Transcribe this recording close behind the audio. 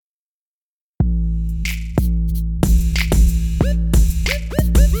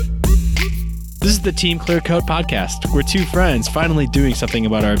This is the Team Clear Coat podcast. We're two friends finally doing something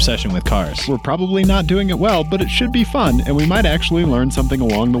about our obsession with cars. We're probably not doing it well, but it should be fun, and we might actually learn something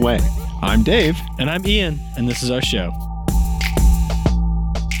along the way. I'm Dave. And I'm Ian, and this is our show.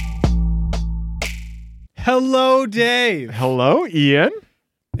 Hello, Dave. Hello, Ian.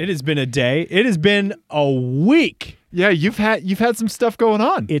 It has been a day. It has been a week. Yeah, you've had some stuff going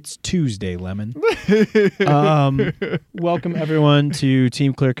on. It's Tuesday, Lemon. Welcome, everyone, to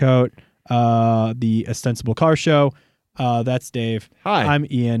Team Clear Coat, the Ostensible Car Show. That's Dave. Hi. I'm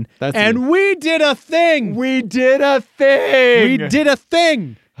Ian. That's and Ian. we did a thing. We did a thing. We did a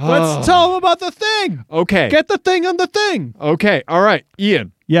thing. Let's tell them about the thing. Okay. Get the thing on the thing. Okay. All right,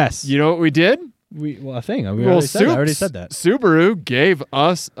 Ian. Yes. You know what we did? A thing. I already said that. Subaru gave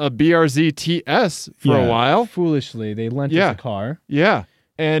us a BRZ TS for a while. Foolishly, they lent us a car. Yeah.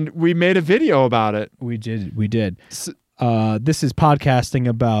 And we made a video about it. We did. This is podcasting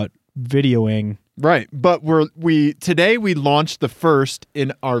about videoing. Right. But today we launched the first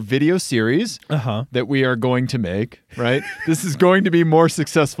in our video series that we are going to make, right? This is going to be more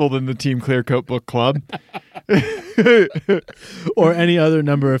successful than the Team Clear Coat Book Club. Or any other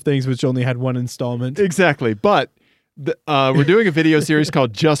number of things which only had one installment. Exactly. But we're doing a video series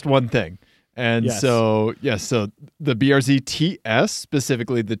called Just One Thing. And so the BRZ TS,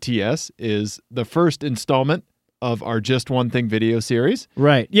 specifically the TS, is the first installment of our Just One Thing video series.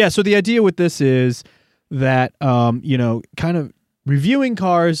 Right. Yeah, so the idea with this is that, kind of reviewing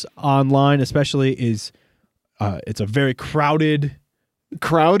cars online especially is, it's a very crowded,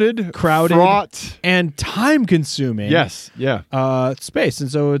 fraught, and time-consuming. Yes, yeah. Space,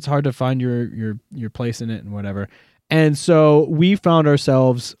 and so it's hard to find your place in it and whatever. And so we found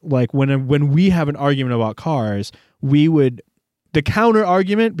ourselves like when we have an argument about cars, the counter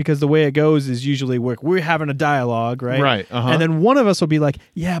argument, because the way it goes is usually we're having a dialogue, right? Right. And then one of us will be like,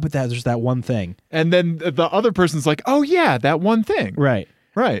 yeah, but there's that one thing. And then the other person's like, oh yeah, that one thing. Right.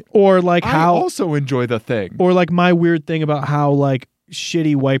 Right. Or like I also enjoy the thing. Or like my weird thing about how like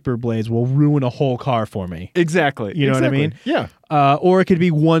shitty wiper blades will ruin a whole car for me. Exactly. You know what I mean? Yeah. Or it could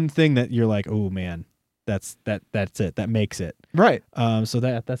be one thing that you're like, oh man, that's it. That makes it. Right. So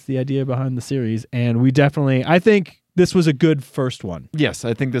that's the idea behind the series. And I think this was a good first one. Yes,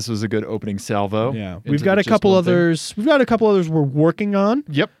 I think this was a good opening salvo. Yeah. We've got a couple others we're working on.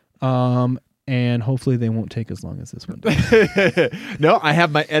 Yep. And hopefully they won't take as long as this one does. No, I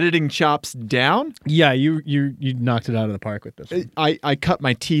have my editing chops down. Yeah, you knocked it out of the park with this one. I cut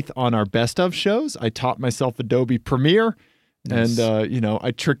my teeth on our best of shows. I taught myself Adobe Premiere. Nice. And,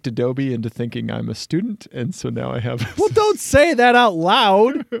 I tricked Adobe into thinking I'm a student. And so now I have... Well, don't say that out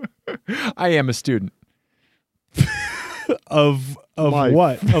loud. I am a student. Of life.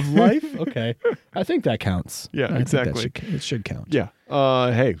 What? Of life? Okay. I think that counts. Yeah, exactly. It should count. Yeah.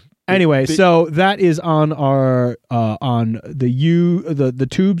 Hey. Anyway, so that is on our on the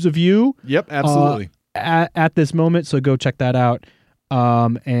tubes of you. Yep, absolutely. At this moment, so go check that out.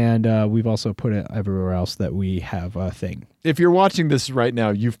 And we've also put it everywhere else that we have a thing. If you're watching this right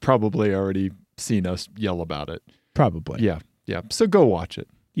now, you've probably already seen us yell about it. Probably. Yeah. Yeah. So go watch it.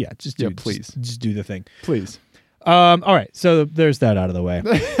 Yeah, please. Just do the thing. Please. All right, so there's that out of the way.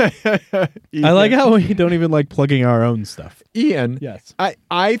 I like how we don't even like plugging our own stuff. Ian, yes,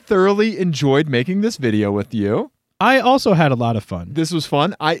 I thoroughly enjoyed making this video with you. I also had a lot of fun. This was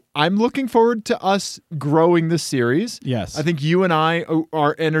fun. I'm looking forward to us growing this series. Yes. I think you and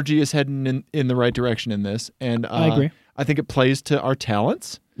our energy is heading in the right direction in this. And I agree. I think it plays to our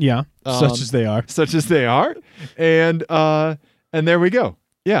talents. Yeah, such as they are. Such as they are. And there we go.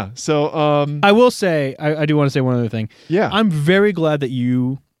 Yeah. So I will say, I do want to say one other thing. Yeah. I'm very glad that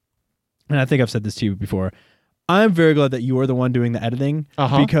you, and I think I've said this to you before, I'm very glad that you are the one doing the editing,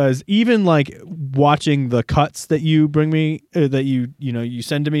 because even like watching the cuts that you bring me, that you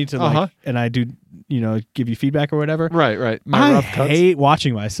send to me to like, and I do, give you feedback or whatever. Right. My rough cuts. I hate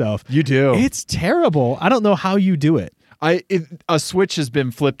watching myself. You do. It's terrible. I don't know how you do it. A switch has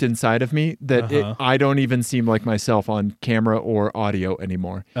been flipped inside of me that I don't even seem like myself on camera or audio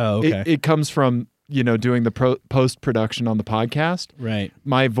anymore. Oh, okay. It comes from, doing the post-production on the podcast. Right.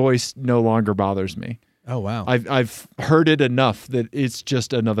 My voice no longer bothers me. Oh, wow. I've heard it enough that it's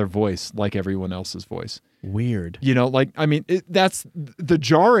just another voice like everyone else's voice. Weird. That's the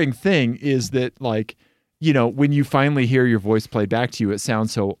jarring thing is that, like, when you finally hear your voice played back to you, it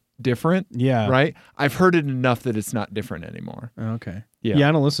sounds so different. Yeah. Right? I've heard it enough that it's not different anymore. Okay. Yeah.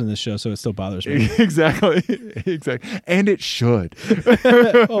 I don't listen to this show, so it still bothers me. Exactly. And it should.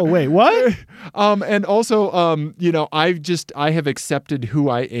 Oh, wait, what? And also, you know, I have accepted who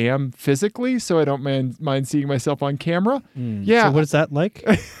I am physically, so I don't mind seeing myself on camera. Yeah. So what is that like?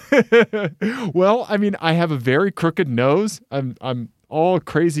 Well, I mean, I have a very crooked nose. I'm all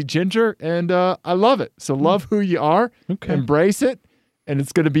crazy ginger, and I love it. So love who you are. Okay. Embrace it. And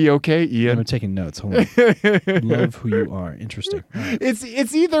it's going to be okay, Ian. I'm taking notes. Hold on. Love who you are. Interesting. Right. It's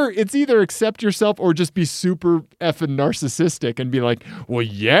either accept yourself or just be super effing narcissistic and be like, well,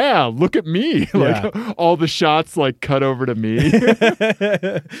 yeah, look at me. Like all the shots like cut over to me.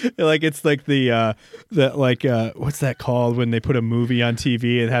 Like it's like the what's that called when they put a movie on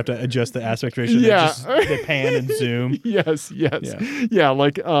TV and have to adjust the aspect ratio? Yeah. They pan and zoom. Yes. Yeah,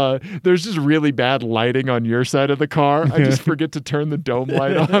 like there's just really bad lighting on your side of the car. I just forget to turn the dome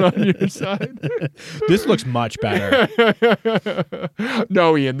light on your side. This looks much better.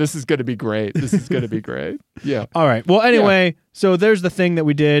 No, Ian, this is going to be great. This is going to be great. Yeah. All right. Well, anyway, so there's the thing that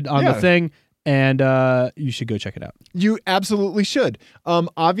we did on the thing, and you should go check it out. You absolutely should.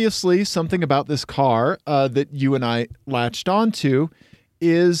 Obviously, something about this car that you and I latched onto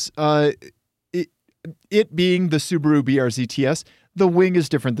is it being the Subaru BRZ TS. The wing is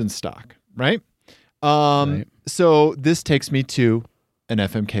different than stock, right? Right. So this takes me to an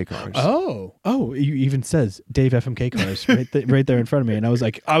FMK Cars. Oh, it even says Dave FMK Cars right there in front of me, and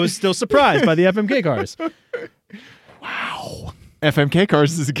I was still surprised by the FMK Cars. Wow, FMK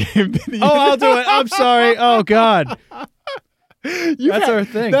Cars is a game. I'll do it. I'm sorry. Oh God. That's our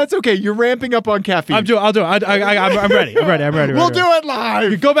thing. That's okay. You're ramping up on caffeine. I'll do it. I'm ready. We'll do it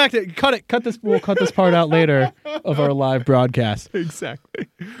live. You go back to cut it. Cut this. We'll cut this part out later of our live broadcast. Exactly.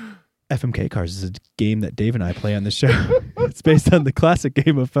 FMK Cars is a game that Dave and I play on the show. It's based on the classic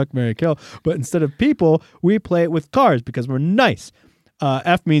game of Fuck, Marry, Kill, but instead of people, we play it with cars because we're nice.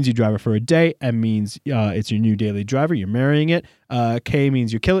 F means you drive it for a day. M means it's your new daily driver. You're marrying it. K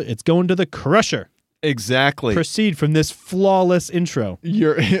means you kill it. It's going to the crusher. Exactly. Proceed from this flawless intro.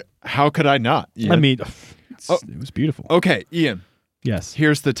 How could I not? Ian? I mean, it was beautiful. Okay, Ian. Yes.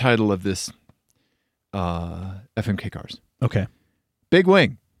 Here's the title of this FMK Cars. Okay. Big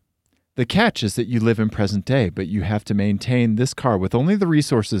Wing. The catch is that you live in present day, but you have to maintain this car with only the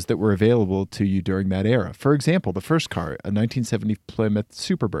resources that were available to you during that era. For example, the first car, a 1970 Plymouth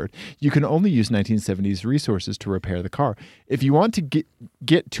Superbird, you can only use 1970s resources to repair the car. If you want to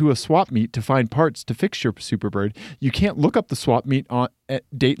get to a swap meet to find parts to fix your Superbird, you can't look up the swap meet at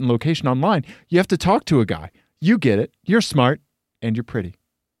date and location online. You have to talk to a guy. You get it. You're smart, and you're pretty.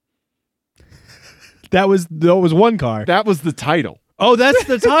 That was one car. That was the title. Oh, that's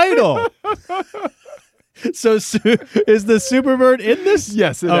the title. So is the Superbird in this?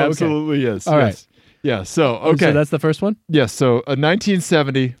 Yes, it absolutely is. All right. Yeah, so, okay. So that's the first one? Yes, so a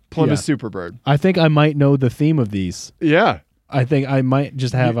 1970 Plymouth Superbird. I think I might know the theme of these. Yeah. I think I might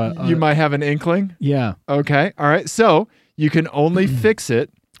just have You might have an inkling? Yeah. Okay, all right. So you can only fix it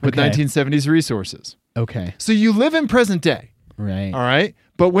with 1970s resources. Okay. So you live in present day. Right. All right?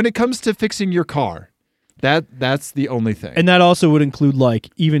 But when it comes to fixing your car, that's the only thing. And that also would include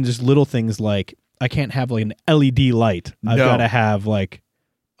like even just little things like I can't have like an LED light. I've got to have like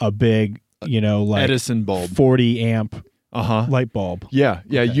a big, like Edison bulb, 40 amp light bulb. Yeah.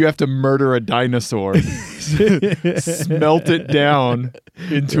 Okay. You have to murder a dinosaur, smelt it down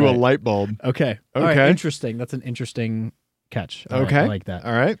into a light bulb. Okay. All right. Interesting. That's an interesting catch. All right. I like that.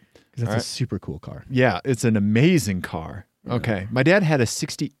 All right. Because that's a super cool car. Yeah, it's an amazing car. Okay. My dad had a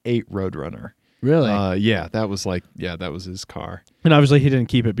 68 Roadrunner. Really? Yeah, that was his car. And obviously he didn't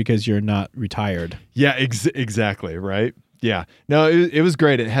keep it because you're not retired. Yeah, exactly, right? Yeah. No, it was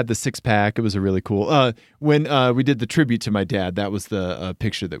great. It had the 6-pack. It was a really cool. When we did the tribute to my dad, that was the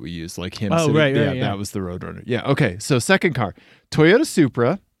picture that we used, like him sitting. Right, yeah, that was the Roadrunner. Yeah, okay. So second car, Toyota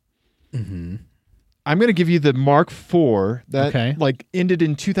Supra. Mm-hmm. I'm going to give you the Mark IV that like ended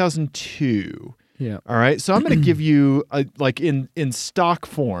in 2002. Yeah. All right. So I'm going to give you like in stock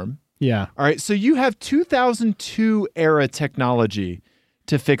form. Yeah. All right. So you have 2002 era technology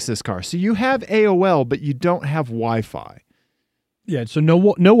to fix this car. So you have AOL, but you don't have Wi-Fi. Yeah. So no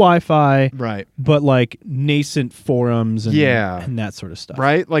Wi-Fi. Right. But like nascent forums and that sort of stuff.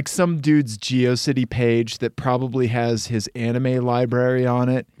 Right. Like some dude's GeoCity page that probably has his anime library on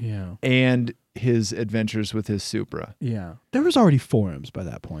it. Yeah. And his adventures with his Supra. Yeah. There was already forums by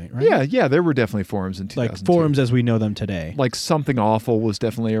that point, right? Yeah, there were definitely forums in 2002. Like forums as we know them today. Like Something Awful was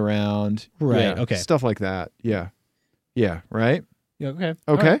definitely around. Right, yeah, okay. Stuff like that. Yeah. Yeah, right? Yeah, okay.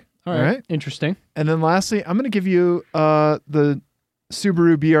 Okay. All right. Interesting. And then lastly, I'm going to give you the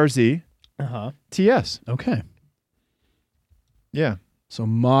Subaru BRZ TS. Okay. Yeah. So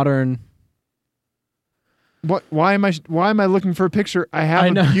modern. What? Why am I looking for a picture? I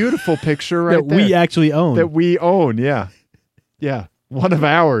have a beautiful picture right that there. we actually own. That we own. Yeah. Yeah. One of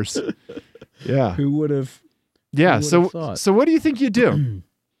ours. Yeah. Who would have? Yeah. So what do you think you do?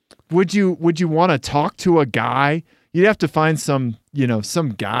 Would you want to talk to a guy? You'd have to find some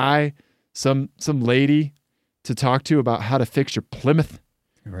guy, some lady to talk to about how to fix your Plymouth.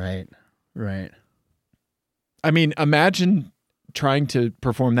 Right. I mean, imagine trying to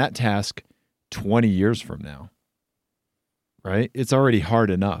perform that task 20 years from now. Right? It's already hard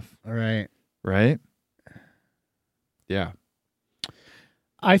enough. All right. Right? Yeah.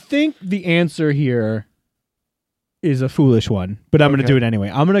 I think the answer here is a foolish one, but I'm going to do it anyway.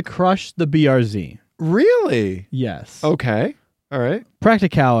 I'm going to crush the BRZ. Really? Yes. Okay. All right.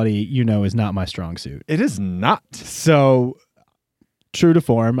 Practicality, is not my strong suit. It is not. So, true to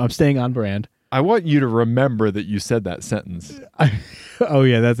form, I'm staying on brand. I want you to remember that you said that sentence. Oh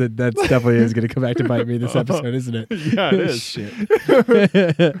yeah, that's it. That definitely is going to come back to bite me this episode, isn't it? Yeah, it is. Shit.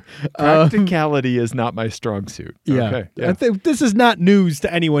 Practicality is not my strong suit. Yeah. Okay. Yeah. I think this is not news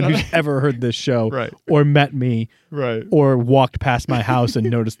to anyone who's ever heard this show, right, or met me, right, or walked past my house and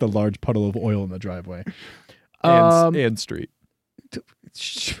noticed the large puddle of oil in the driveway, and street.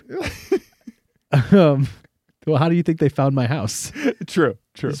 Well, how do you think they found my house? True.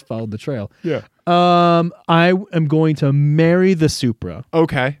 Just followed the trail. Yeah. I am going to marry the Supra.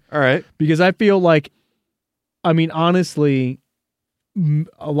 Okay. All right. Because I feel like, honestly,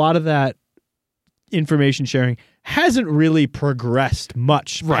 a lot of that information sharing hasn't really progressed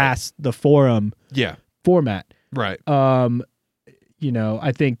much past the forum format. Right. I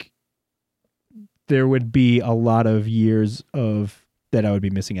think there would be a lot of years of that I would be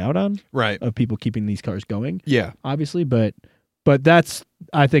missing out on. Right. Of people keeping these cars going. Yeah. Obviously, but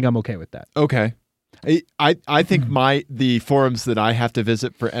I think I'm okay with that. Okay. I think the forums that I have to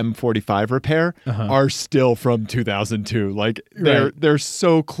visit for M45 repair are still from 2002. Like they're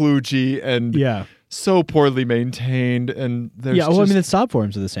so kludgy and so poorly maintained, and there's the Saab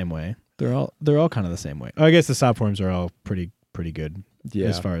forums are the same way. They're all kind of the same way. I guess the Saab forums are all pretty good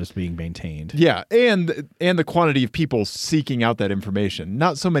as far as being maintained. Yeah, and the quantity of people seeking out that information.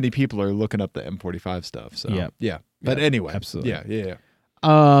 Not so many people are looking up the M45 stuff. So yeah. But anyway, absolutely. Yeah.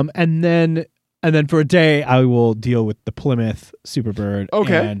 And then for a day, I will deal with the Plymouth Superbird.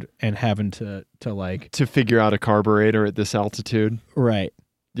 Okay. And having to figure out a carburetor at this altitude. Right.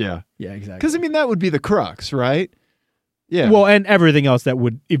 Yeah. Yeah, exactly. Because that would be the crux, right? Yeah. Well, and everything else that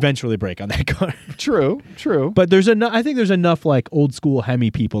would eventually break on that car. True. But I think there's enough like old school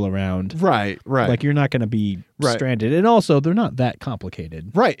Hemi people around. Right. Like you're not going to be stranded, and also they're not that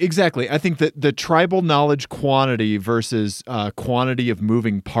complicated. Right. Exactly. I think that the tribal knowledge quantity versus quantity of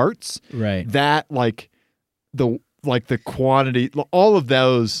moving parts. Right. That the quantity, all of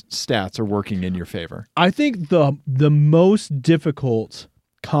those stats are working in your favor. I think the most difficult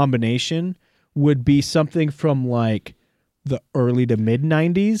combination would be something from like the early to mid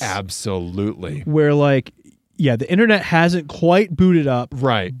 90s. Absolutely. Where the internet hasn't quite booted up.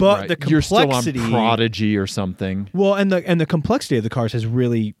 Right. But the complexity. You're still on Prodigy or something. Well, and the complexity of the cars has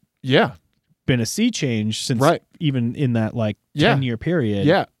really been a sea change since even in that 10-year period.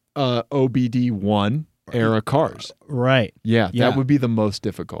 Yeah. OBD1 era cars. Right. Yeah. That would be the most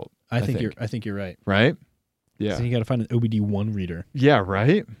difficult. I think you're right. Right? Yeah. So you got to find an OBD1 reader. Yeah,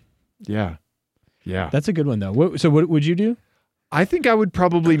 right? Yeah. Yeah. That's a good one though. So what would you do? I think I would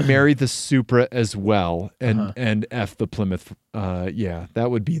probably marry the Supra as well and F the Plymouth.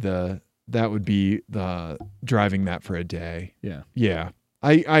 That would be the driving that for a day. Yeah. Yeah.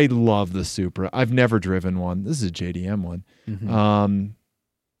 I love the Supra. I've never driven one. This is a JDM one. Mm-hmm.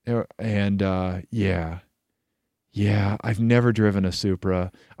 Yeah, I've never driven a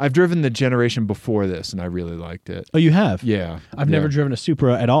Supra. I've driven the generation before this and I really liked it. Oh, you have? Yeah. I've never driven a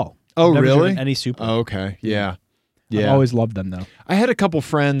Supra at all. Oh, never really? Driven any Supra. Oh, okay. Yeah. I've always loved them though. I had a couple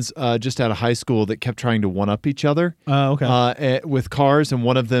friends just out of high school that kept trying to one-up each other with cars, and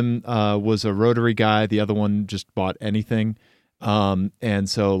one of them was a rotary guy. The other one just bought anything. And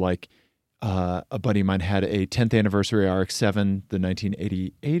so a buddy of mine had a 10th anniversary RX-7, the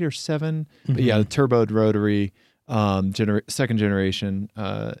 1988 or 7. Mm-hmm. But yeah, the turboed rotary, second generation.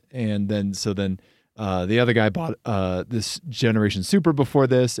 And then the other guy bought this generation Supra before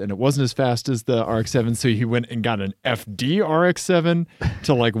this, and it wasn't as fast as the RX-7, so he went and got an FD RX-7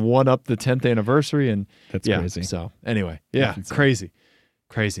 to one up the 10th anniversry. And that's crazy. So anyway, crazy.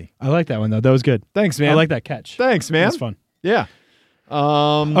 I like that one though. That was good. Thanks, man. I like that catch. Thanks, man. That's fun. Yeah.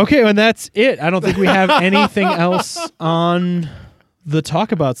 Okay, and that's it. I don't think we have anything else on the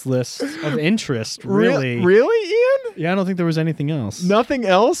talkabouts list of interest. Really, really, Ian? Yeah, I don't think there was anything else. Nothing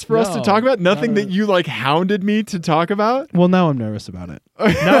else for us to talk about. Nothing that you like hounded me to talk about. Well, now I'm nervous about it.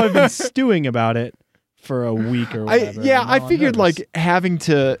 Now I've been stewing about it for a week or whatever. I figured like having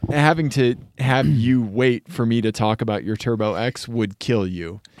to have you wait for me to talk about your Turbo X would kill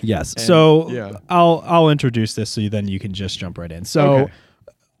you. Yes. So I'll introduce this so then you can just jump right in. So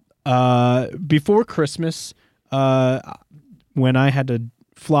before Christmas, when I had to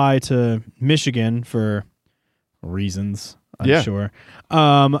fly to Michigan for reasons, I'm sure.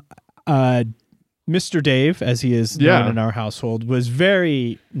 Mr. Dave, as he is known in our household, was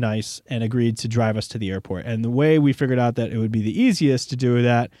very nice and agreed to drive us to the airport. And the way we figured out that it would be the easiest to do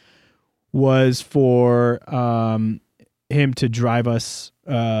that was for him to drive us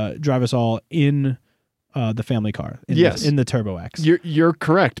all in the family car. In the Turbo X. You're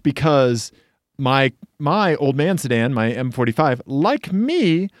correct, because my old man sedan, my M45, like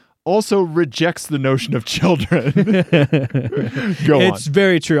me, also rejects the notion of children. It's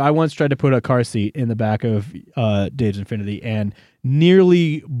very true. I once tried to put a car seat in the back of Dave's Infinity and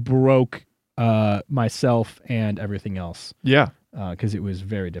nearly broke myself and everything else. Yeah. Because it was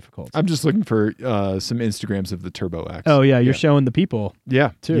very difficult. I'm just looking for some Instagrams of the Turbo X. Oh, yeah. You're showing the people.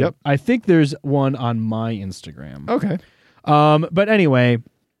 Yeah. Too. Yep. I think there's one on my Instagram. Okay. But anyway,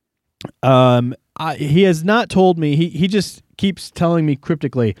 he has not told me. He just keeps telling me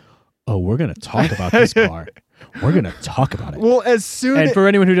cryptically, oh, we're going to talk about this car. We're going to talk about it. Well, for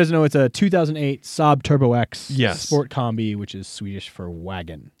anyone who doesn't know, it's a 2008 Saab Turbo X Sport Combi, which is Swedish for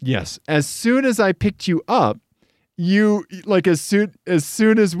wagon. Yes. As soon as I picked you up, you like as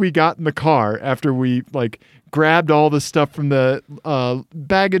soon as we got in the car, after we like grabbed all the stuff from the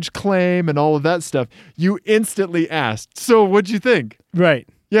baggage claim and all of that stuff, you instantly asked, "So, what'd you think?" Right.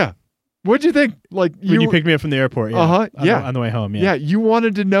 Yeah. What'd you think? Like when you picked me up from the airport. Yeah. On the way home. Yeah. Yeah. You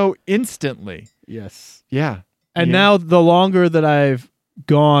wanted to know instantly. Yes. Yeah. And now the longer that I've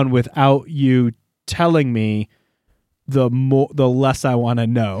gone without you telling me, the less I want to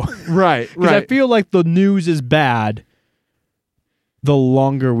know. Right. Because I feel like the news is bad the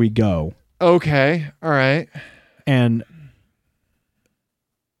longer we go. Okay. All right. And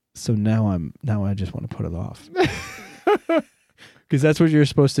so now I just want to put it off. Because that's what you're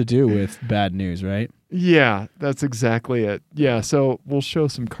supposed to do with bad news, right? Yeah, that's exactly it. Yeah, so we'll show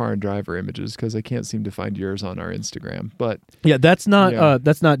some car and driver images because I can't seem to find yours on our Instagram. But yeah, that's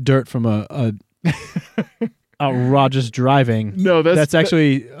not dirt from a Rogers driving. No, that's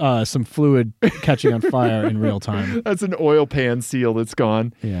actually some fluid catching on fire in real time. That's an oil pan seal that's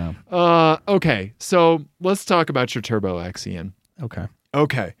gone. Yeah. Okay, so let's talk about your Turbo X, Ian.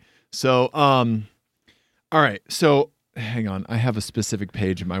 Okay. So, all right. So, hang on. I have a specific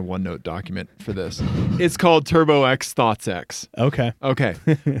page in my OneNote document for this. It's called Turbo X Thoughts X. Okay. All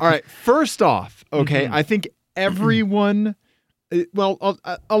right. First off, I think everyone, well,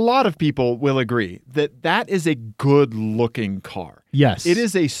 a lot of people will agree that is a good-looking car. Yes. It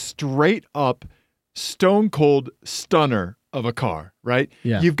is a straight-up, stone-cold stunner of a car, right?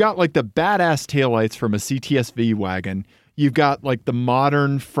 Yeah. You've got like the badass taillights from a CTS-V wagon. You've got like the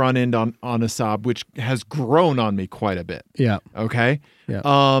modern front end on a Saab, which has grown on me quite a bit. Yeah. Okay.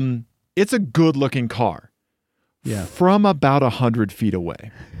 Yeah. It's a good looking car. Yeah. From about 100 feet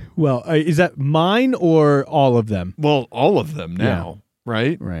away. Well, is that mine or all of them? Well, all of them now,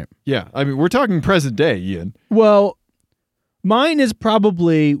 right? Right. Yeah. I mean, we're talking present day, Ian. Well, mine is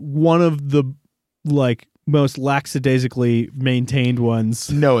probably one of the like most lackadaisically maintained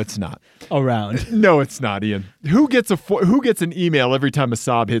ones. No, it's not. Around. No, it's not, Ian. Who gets an email every time a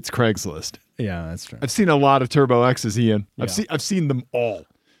Saab hits Craigslist? Yeah, that's true. I've seen a lot of Turbo X's, Ian. Yeah. I've seen them all,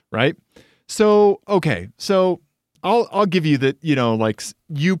 right? So, okay. So, I'll give you that, like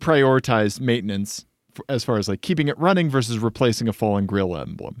you prioritize maintenance as far as like keeping it running versus replacing a fallen grill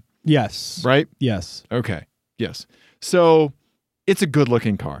emblem. Yes. Right? Yes. Okay. Yes. So, it's a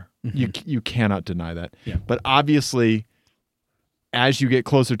good-looking car. Mm-hmm. You cannot deny that. Yeah. But obviously, as you get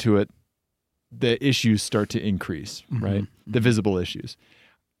closer to it, the issues start to increase, right? The visible issues.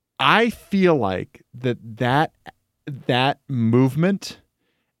 I feel like that movement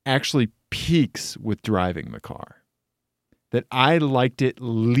actually peaks with driving the car. That I liked it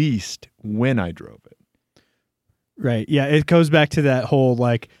least when I drove it. Right. Yeah, it goes back to that whole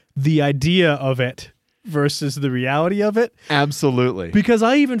like the idea of it versus the reality of it. Absolutely. Because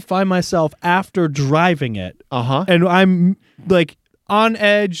I even find myself after driving it, and I'm like on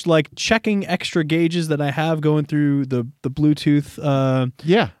edge, like checking extra gauges that I have going through the Bluetooth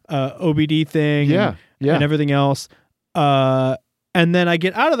OBD thing and everything else. And then I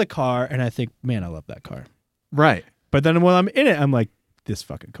get out of the car and I think, man, I love that car. Right. But then when I'm in it, I'm like, this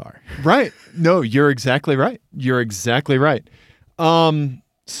fucking car. Right. No, you're exactly right. You're exactly right.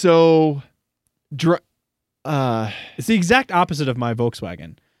 So, it's the exact opposite of my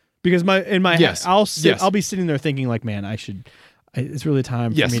Volkswagen, because yes. I'll be sitting there thinking like, man, it's really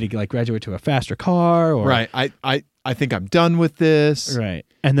time for me to like graduate to a faster car. Or, right. I think I'm done with this. Right.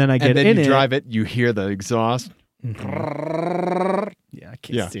 And then I get in it. Drive it. You hear the exhaust. Yeah, I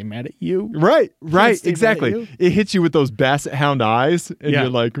can't stay mad at you. Right, exactly. It hits you with those basset hound eyes, and you're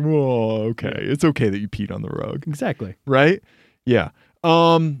like, "Whoa, okay, it's okay that you peed on the rug." Exactly. Right? Yeah.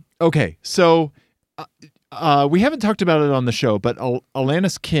 Okay. So, we haven't talked about it on the show, but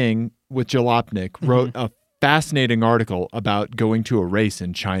Alanis King with Jalopnik wrote a fascinating article about going to a race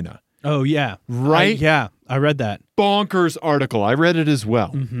in China. Oh yeah, right. I read that. Bonkers article. I read it as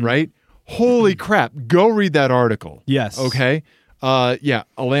well. Right. Holy crap. Go read that article. Yes. Okay.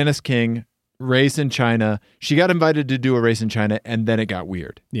 Alanis King, race in China. She got invited to do a race in China, and then it got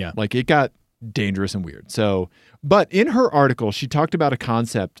weird. Yeah. Like it got dangerous and weird. So, but in her article, she talked about a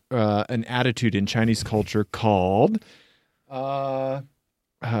concept, an attitude in Chinese culture called Chabaduo.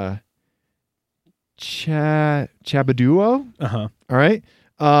 Uh-huh. All right.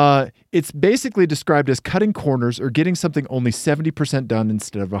 It's basically described as cutting corners or getting something only 70% done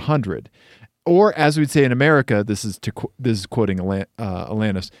instead of 100. Or as we'd say in America, this is quoting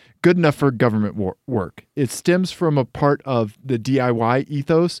Alanis, good enough for government work. It stems from a part of the DIY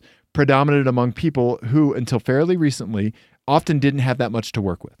ethos predominant among people who, until fairly recently, often didn't have that much to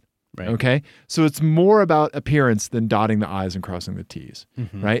work with. Right. Okay. So it's more about appearance than dotting the I's and crossing the T's.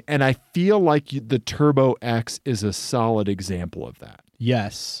 Right. And I feel like the Turbo X is a solid example of that.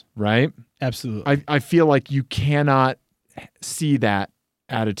 Yes. Right? Absolutely. I feel like you cannot see that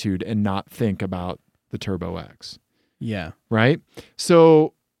attitude and not think about the Turbo X. Yeah. Right?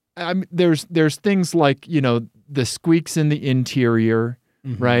 So there's things like, the squeaks in the interior,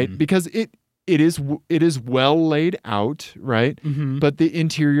 right? Because it is well laid out, right? But the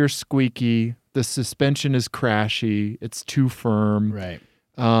interior's squeaky, the suspension is crashy, it's too firm. Right.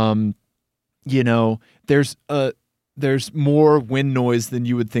 There's more wind noise than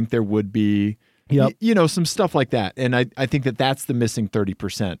you would think there would be. Yep. Some stuff like that. And I think that's the missing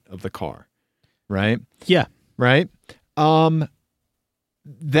 30% of the car. Right? Yeah. Right? That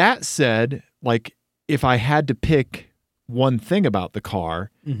said, like if I had to pick one thing about the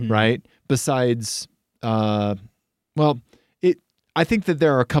car, right? Besides I think that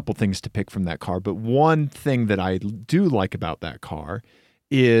there are a couple things to pick from that car, but one thing that I do like about that car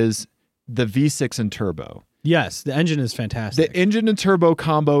is the V6 and turbo. Yes, the engine is fantastic. The engine and turbo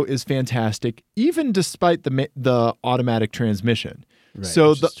combo is fantastic, even despite the automatic transmission. Right,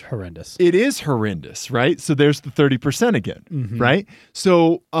 so it's horrendous. It is horrendous, right? So there's the 30% again, right?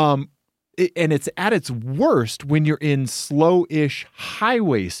 So and it's at its worst when you're in slow-ish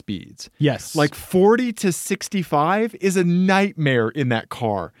highway speeds. Yes. Like 40 to 65 is a nightmare in that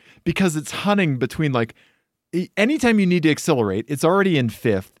car because it's hunting between anytime you need to accelerate, it's already in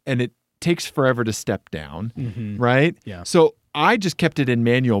fifth and it takes forever to step down, right? Yeah. So I just kept it in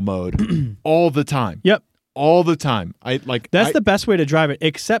manual mode all the time. Yep. All the time. That's the best way to drive it,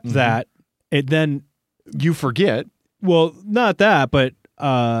 except that it then you forget. Well, not that, but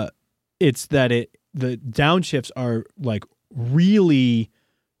it's that the downshifts are like really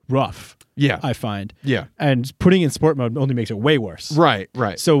rough. Yeah. I find. Yeah. And putting in sport mode only makes it way worse. Right.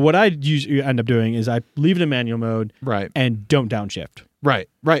 So what I usually end up doing is I leave it in manual mode and don't downshift. Right.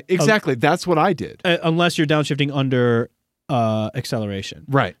 Exactly. That's what I did. Unless you're downshifting under acceleration.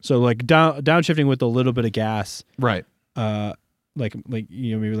 Right. So like downshifting with a little bit of gas. Right. Maybe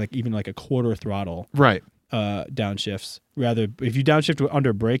even like a quarter throttle. Right. Downshifts. Rather, if you downshift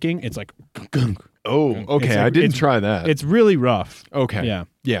under braking, it's like. Oh, okay. I didn't try that. It's really rough. Okay. Yeah.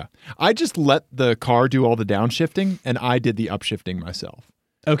 Yeah. I just let the car do all the downshifting, and I did the upshifting myself.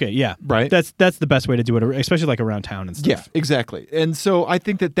 Okay, yeah. Right? That's the best way to do it, especially like around town and stuff. Yeah, exactly. And so I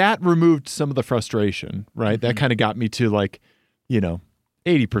think that removed some of the frustration, right? That kind of got me to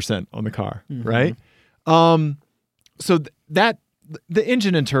 80% on the car, right? So that the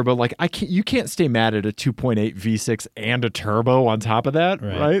engine and turbo, you can't stay mad at a 2.8 V6 and a turbo on top of that,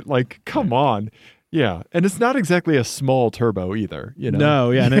 right? Like, come on. Yeah, and it's not exactly a small turbo either,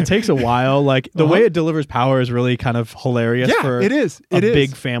 No, yeah, and it takes a while. Like the way it delivers power is really kind of hilarious. Yeah, for it is. A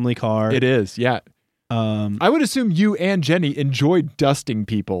big family car. It is. Yeah. I would assume you and Jenny enjoyed dusting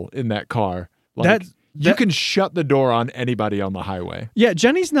people in that car. You can shut the door on anybody on the highway. Yeah,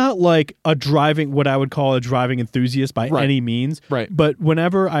 Jenny's not like what I would call a driving enthusiast by any means. Right. But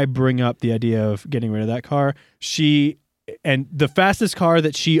whenever I bring up the idea of getting rid of that car, and the fastest car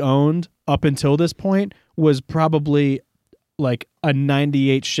that she owned up until this point was probably like a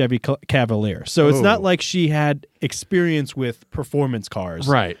 98 Chevy Cavalier. So it's not like she had experience with performance cars.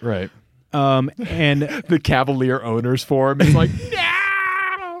 Right. And the Cavalier owners forum is like,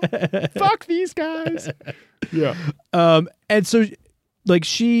 no, fuck these guys. Yeah. And so like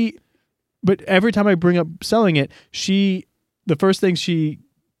but every time I bring up selling it, the first thing she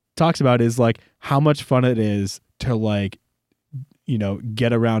talks about is like how much fun it is to like,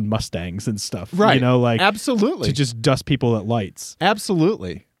 get around Mustangs and stuff. Right. Like absolutely to just dust people at lights.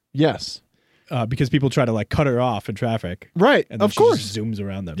 Absolutely. Yes. Because people try to like cut her off in traffic. Right. And then of course. Just zooms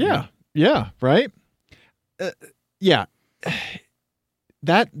around them. Yeah. Yeah. Right. Yeah.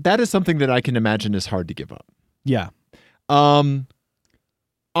 That is something that I can imagine is hard to give up. Yeah.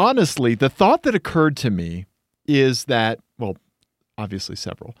 Honestly, the thought that occurred to me is that, well, obviously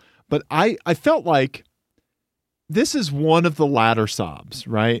several, but I felt like this is one of the latter Saabs,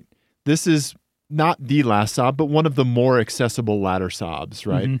 right? This is not the last Saab, but one of the more accessible ladder Saabs,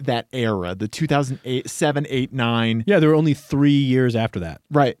 right? Mm-hmm. That era, the 2008, 7, 8, 9. Yeah, there were only 3 years after that.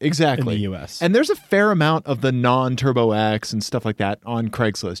 Right, exactly. In the U.S. And there's a fair amount of the non-Turbo X and stuff like that on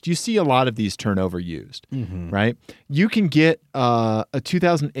Craigslist. You see a lot of these turnover used, right? You can get a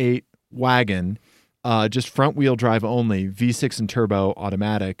 2008 wagon, just front-wheel drive only, V6 and turbo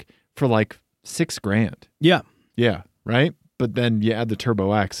automatic for like $6,000. Yeah. Yeah, right? But then you add the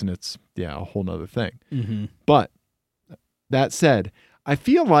Turbo X and it's, a whole nother thing. Mm-hmm. But that said, I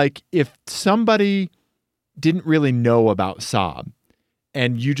feel like if somebody didn't really know about Saab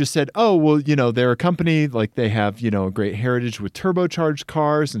and you just said, oh, well, they're a company, like they have, a great heritage with turbocharged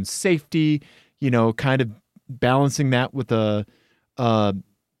cars and safety, kind of balancing that with a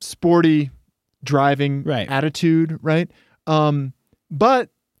sporty driving attitude, right? But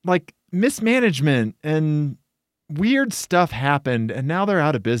like mismanagement and weird stuff happened and now they're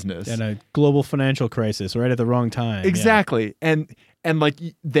out of business. And a global financial crisis right at the wrong time. Exactly. Yeah. And like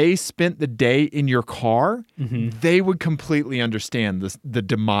they spent the day in your car, they would completely understand the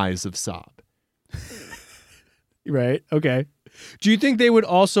demise of Saab. Right. Okay. Do you think they would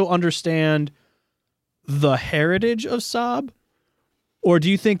also understand the heritage of Saab? Or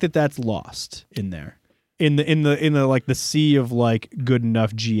do you think that that's lost in there? In the like the sea of like good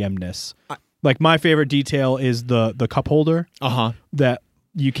enough GM-ness? Like my favorite detail is the cup holder that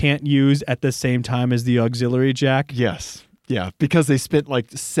you can't use at the same time as the auxiliary jack. Yes. Yeah, because they spent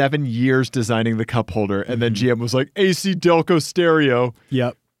like 7 years designing the cup holder and then GM was like AC Delco stereo.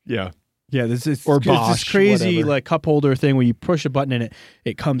 Yep. Yeah. Yeah, this is or Bosch, this crazy whatever. Like cup holder thing where you push a button and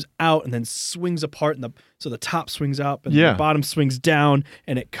it comes out and then swings apart and so the top swings up and the bottom swings down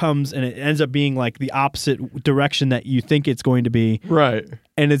and it comes and it ends up being like the opposite direction that you think it's going to be. Right.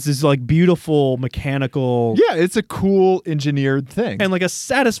 And it's this like beautiful mechanical. Yeah, it's a cool engineered thing. And like a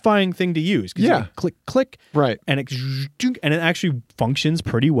satisfying thing to use. Yeah. Like click, click. Right. And it actually functions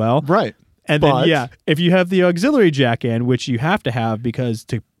pretty well. Right. And then, if you have the auxiliary jack in, which you have to have because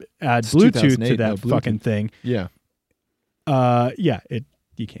to add Bluetooth to that fucking thing. Yeah.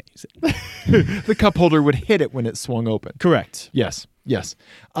 You can't use it. The cup holder would hit it when it swung open. Correct. Yes.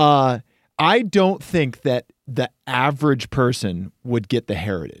 I don't think that the average person would get the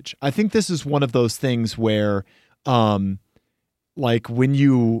heritage. I think this is one of those things where, like when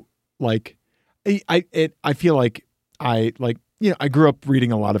you like, I feel like I grew up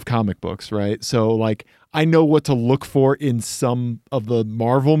reading a lot of comic books, right? So like I know what to look for in some of the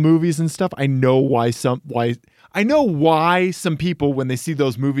Marvel movies and stuff. I know why some people when they see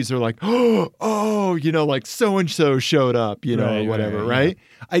those movies are like, oh, like so and so showed up, or whatever, right?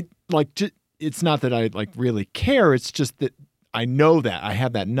 I like it's not that I like really care. It's just that I know that I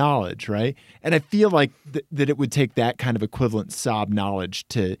have that knowledge, right? And I feel like that it would take that kind of equivalent Saab knowledge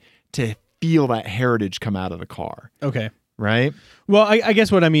to feel that heritage come out of the car. Okay. Right. Well, I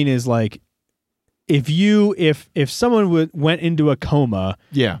guess what I mean is like, if someone went into a coma,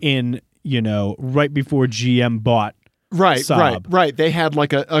 in right before GM bought, right. They had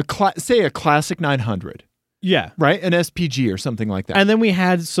like a classic 900, right, an SPG or something like that, and then we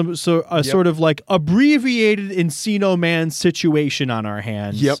had sort of like abbreviated Encino Man situation on our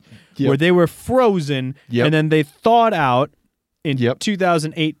hands, where they were frozen, and then they thawed out. In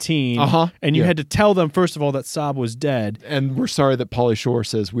 2018, and you had to tell them, first of all, that Saab was dead. And we're sorry that Pauly Shore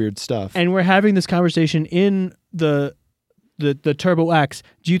says weird stuff. And we're having this conversation in the Turbo X.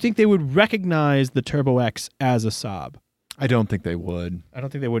 Do you think they would recognize the Turbo X as a Saab? I don't think they would. I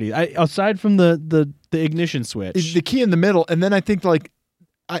don't think they would either. Aside from the ignition switch. The key in the middle, and then I think like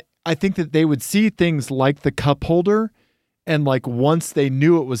I think that they would see things like the cup holder And like once they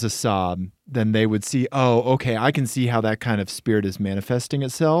knew it was a Saab, then they would see, oh, okay, I can see how that kind of spirit is manifesting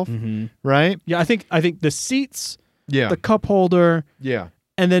itself, right? Yeah, I think the seats, Yeah, the cup holder, yeah,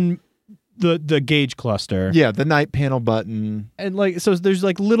 and then the gauge cluster. yeah, the night panel button. And like so there's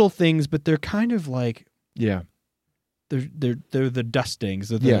like little things, but they're kind of like Yeah, they're the dustings,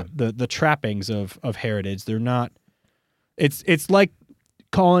 the trappings of heritage. They're not it's like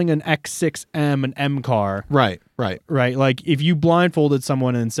calling an X6M an M car. right. Right? Like if you blindfolded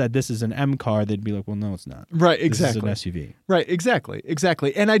someone and said this is an M car, they'd be like, "Well, no, it's not." Right, exactly. This is an SUV. Right,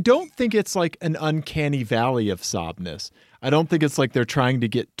 exactly. And I don't think it's like an uncanny valley of Saabness. I don't think it's like they're trying to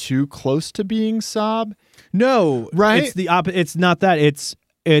get too close to being Saab. No, right? It's the it's not that. It's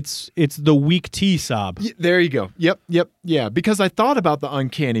the weak T Saab. There you go. Yep. Yeah, because I thought about the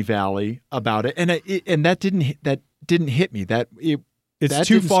uncanny valley about it, and that didn't hit me. It's that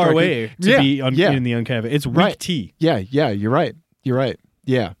too far away to be in the uncanny. It's weak right. T. Yeah, you're right.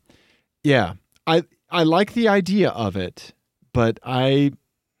 Yeah. I like the idea of it, but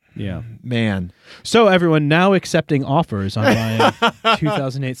man. So everyone now accepting offers on my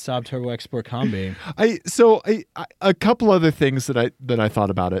 2008 Saab Turbo X Sport Combi. A couple other things that I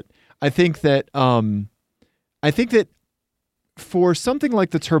thought about it. I think that for something like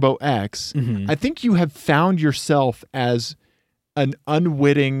the Turbo X, I think you have found yourself as an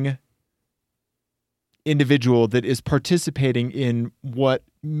unwitting individual that is participating in what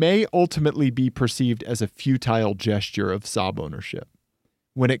may ultimately be perceived as a futile gesture of Saab ownership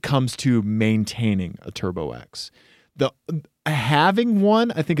when it comes to maintaining a Turbo X. Having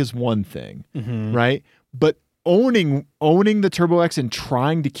one, I think, is one thing, right? But owning the Turbo X and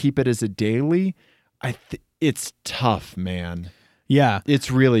trying to keep it as a daily, it's tough, man. Yeah, it's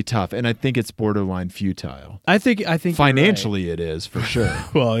really tough, and I think it's borderline futile. I think financially it is for sure.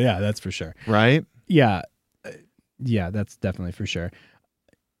 Well, yeah, that's for sure. Right? Yeah, that's definitely for sure.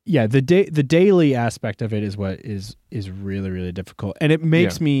 Yeah, the daily aspect of it is what is really, really difficult, and it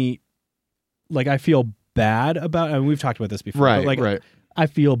makes me like I feel bad about. And we've talked about this before, right? But right. I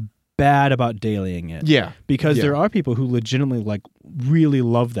feel bad about dailying it. Yeah, because there are people who legitimately like really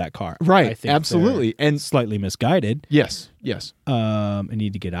love that car. Right, I think absolutely, and slightly misguided. Yes. And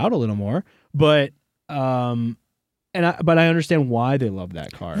need to get out a little more, but I understand why they love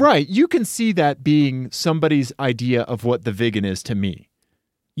that car. Right, you can see that being somebody's idea of what the Viggen is to me.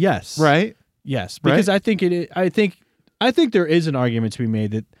 Yes. Right. Yes, because I think it. I think there is an argument to be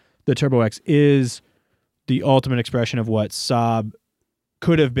made that the Turbo X is the ultimate expression of what Saab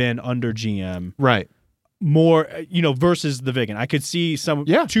could have been under GM. Right. More, versus the Viggen. I could see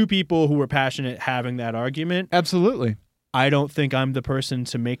two people who were passionate having that argument. Absolutely. I don't think I'm the person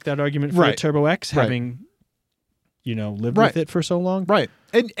to make that argument for the Turbo X, having lived with it for so long. Right.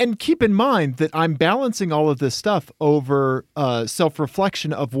 And keep in mind that I'm balancing all of this stuff over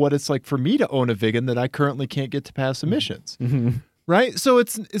self-reflection of what it's like for me to own a Viggen that I currently can't get to pass emissions. Right? So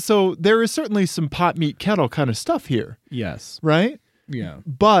there is certainly some pot, meat, kettle kind of stuff here. Yes. Right? Yeah.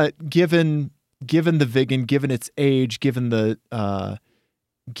 But given the Viggen, given its age, given that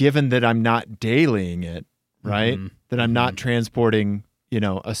I'm not dailying it, right? That I'm not transporting,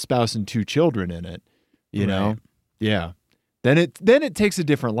 a spouse and two children in it, you know? Yeah. Then it takes a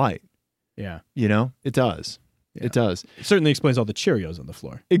different light. Yeah. It does. Yeah. It does. It certainly explains all the Cheerios on the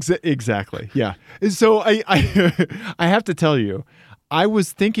floor. Exactly. Yeah. So I I have to tell you, I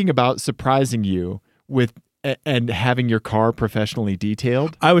was thinking about surprising you with and having your car professionally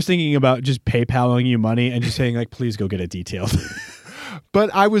detailed. I was thinking about just PayPaling you money and just saying like, please go get it detailed.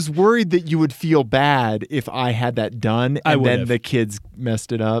 But I was worried that you would feel bad if I had that done and then the kids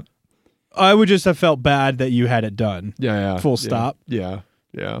messed it up. I would just have felt bad that you had it done. Yeah. Full stop. Yeah.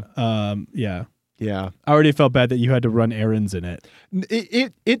 Yeah. I already felt bad that you had to run errands in it.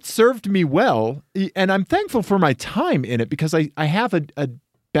 It served me well, and I'm thankful for my time in it because I have a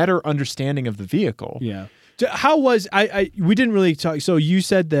better understanding of the vehicle. Yeah. How was we didn't really talk. So you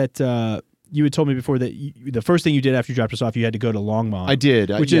said that you had told me before that the first thing you did after you dropped us off, you had to go to Longmont. I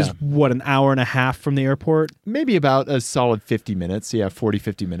did. Which is what, an hour and a half from the airport? Maybe about a solid 50 minutes. Yeah, 40,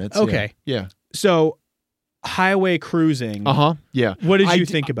 50 minutes. Okay. Yeah. So highway cruising. Yeah. What did you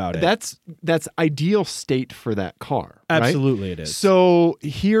think about it? That's ideal state for that car. Absolutely right? It is. So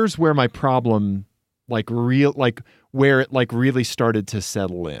here's where my problem where it really started to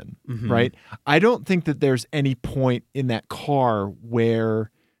settle in, right? I don't think that there's any point in that car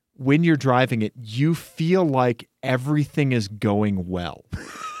where when you're driving it, you feel like everything is going well.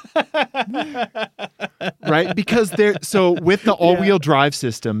 Right? Because with the all-wheel drive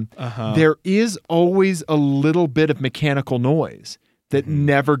system, there is always a little bit of mechanical noise that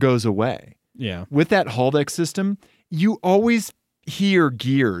never goes away. Yeah. With that Haldex system, you always hear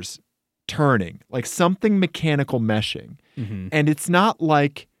gears turning, like something mechanical meshing. Mm-hmm. And it's not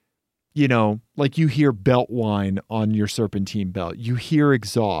like, you know, like you hear belt whine on your Serpentine belt. You hear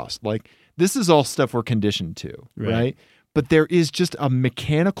exhaust. Like this is all stuff we're conditioned to, right? But there is just a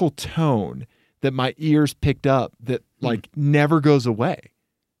mechanical tone that my ears picked up that like never goes away.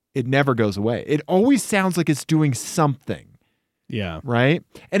 It never goes away. It always sounds like it's doing something. Yeah. Right?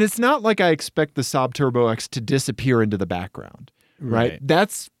 And it's not like I expect the Saab Turbo X to disappear into the background. Right?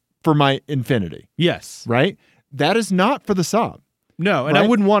 That's for my Infiniti. Yes. Right? That is not for the Saab. No, and right?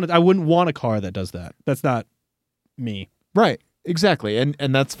 I wouldn't want a car that does that. That's not me. Right. Exactly. And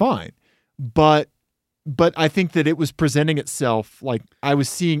that's fine. But I think that it was presenting itself like I was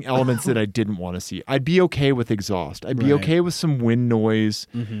seeing elements that I didn't want to see. I'd be okay with exhaust. I'd be okay with some wind noise.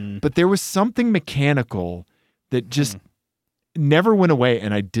 Mm-hmm. But there was something mechanical that just never went away,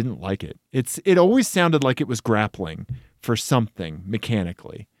 and I didn't like it. It always sounded like it was grappling for something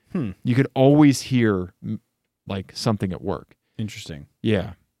mechanically. You could always hear like something at work. Interesting.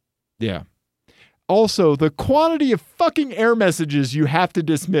 Yeah. Yeah. Also, the quantity of fucking error messages you have to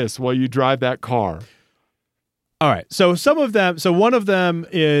dismiss while you drive that car. All right. So one of them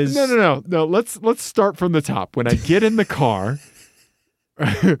is No. Let's start from the top. When I get in the car,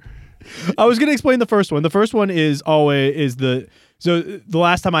 I was going to explain the first one. The first one is the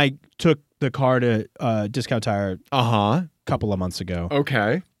last time I took the car to Discount Tire a couple of months ago.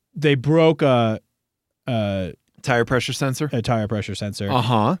 Okay. They broke a tire pressure sensor. A tire pressure sensor.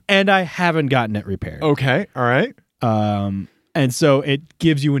 And I haven't gotten it repaired. Okay. All right. And so it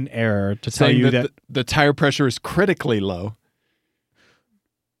gives you an error to tell you that the tire pressure is critically low.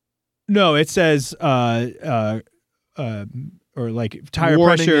 No, it says or like tire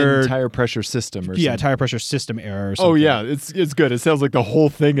pressure system or something. Tire pressure system error or something. Oh yeah, it's good. It sounds like the whole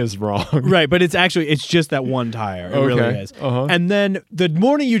thing is wrong. Right, but it's just that one tire. It really is. And then the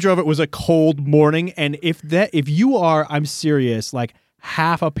morning you drove it was a cold morning, and if you are, I'm serious, like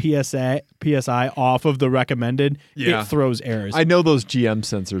half a PSI off of the recommended, it throws errors. I know those GM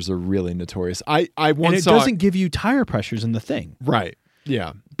sensors are really notorious. I once saw doesn't give you tire pressures in the thing. Right.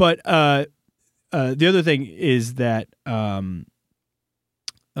 Yeah. But the other thing is that oh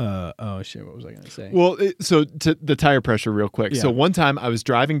shit, what was I going to say? Well, so to the tire pressure real quick. Yeah. So one time I was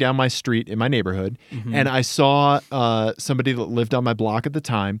driving down my street in my neighborhood and I saw somebody that lived on my block at the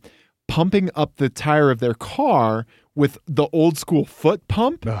time pumping up the tire of their car with the old school foot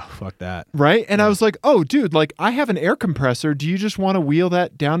pump. Oh, fuck that. Right? And I was like, oh, dude, like I have an air compressor. Do you just want to wheel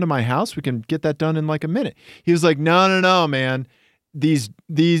that down to my house? We can get that done in like a minute. He was like, no, man. These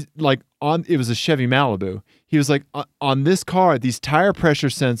like it was a Chevy Malibu. He was like, on this car, these tire pressure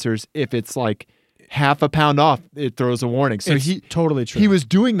sensors, if it's like half a pound off, it throws a warning. So it's totally true. He was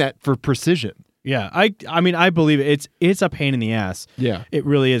doing that for precision. Yeah. I mean, I believe it. It's a pain in the ass. Yeah. It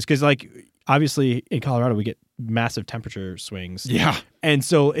really is. Because like obviously in Colorado we get massive temperature swings. Yeah. And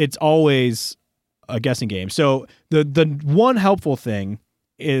so it's always a guessing game. So the one helpful thing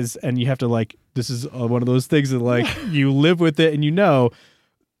is, and you have to like, this is one of those things that like you live with it and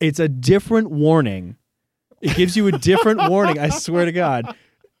it's a different warning. It gives you a different warning. I swear to God.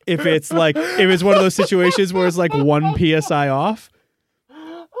 If it's one of those situations where it's like 1 PSI off,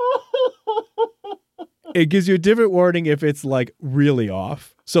 it gives you a different warning if it's like really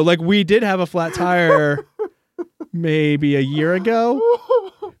off. So like we did have a flat tire maybe a year ago.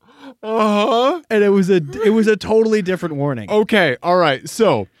 And it was a totally different warning. Okay. All right.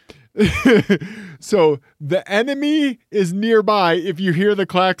 So the enemy is nearby if you hear the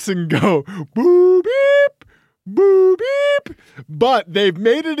klaxon go boo beep, boo beep. But they've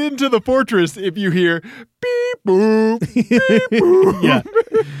made it into the fortress if you hear beep boop, beep boop. Yeah.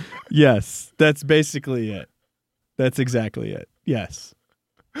 Yes. That's basically it. That's exactly it. Yes.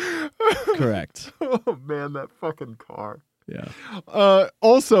 Correct. Oh man, that fucking car. Yeah.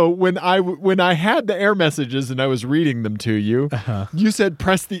 Also, when I had the error messages and I was reading them to you, you said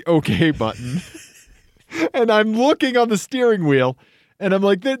press the OK button, and I'm looking on the steering wheel, and I'm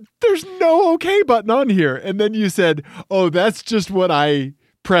like, there's no OK button on here. And then you said, oh, that's just what I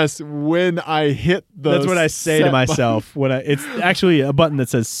press when I hit the. That's what I say to myself button. it's actually a button that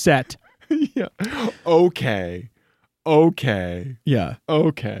says set. Yeah. Okay. Yeah.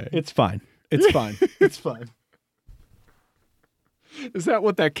 Okay. It's fine. It's fine. It's fine. Is that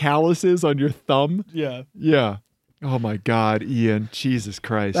what that callus is on your thumb? Yeah. Yeah. Oh my God, Ian. Jesus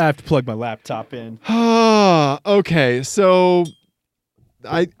Christ. I have to plug my laptop in. Okay. So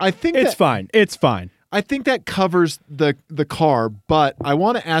I think it's fine. It's fine. I think that covers the car, but I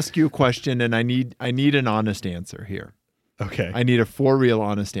want to ask you a question and I need an honest answer here. Okay. I need a for real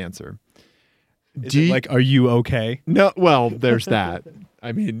honest answer. Like, are you okay? No, well, there's that.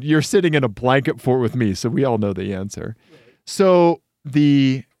 I mean, you're sitting in a blanket fort with me, so we all know the answer. So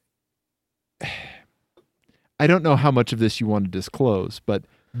I don't know how much of this you want to disclose, but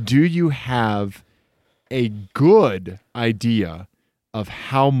do you have a good idea of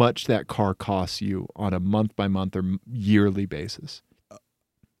how much that car costs you on a month-by-month or yearly basis?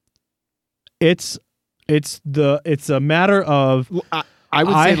 It's a matter of... I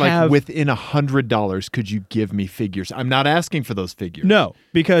would say within $100, could you give me figures? I'm not asking for those figures. No,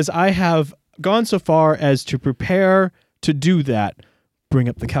 because I have gone so far as to prepare to do that. Bring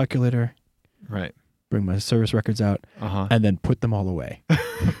up the calculator. Right. Bring my service records out. And then put them all away.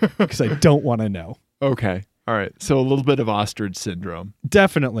 Because I don't want to know. Okay. All right. So a little bit of ostrich syndrome.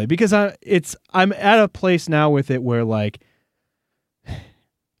 Definitely. Because I'm at a place now with it where like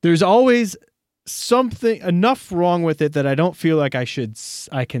there's always something enough wrong with it that I don't feel like I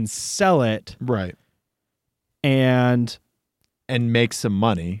can sell it. Right. And make some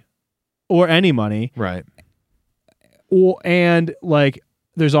money. Or any money. Right. And like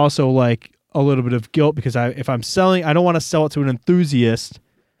there's also like a little bit of guilt because if I'm selling, I don't want to sell it to an enthusiast,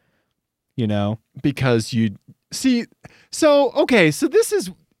 you know, because you see. So, okay. So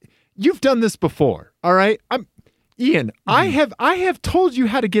you've done this before. All right. Ian, I have told you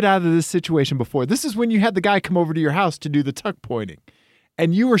how to get out of this situation before. This is when you had the guy come over to your house to do the tuck pointing.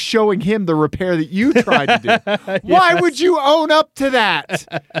 And you were showing him the repair that you tried to do. Yes. Why would you own up to that?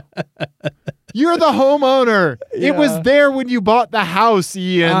 You're the homeowner. Yeah. It was there when you bought the house,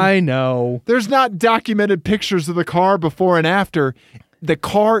 Ian. I know. There's not documented pictures of the car before and after. The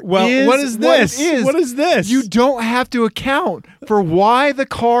car what is this? What is this? You don't have to account for why the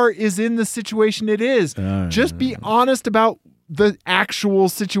car is in the situation it is. Just be honest about the actual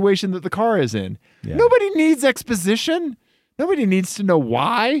situation that the car is in. Yeah. Nobody needs exposition. Nobody needs to know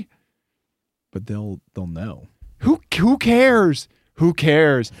why. But they'll know. Who cares? Who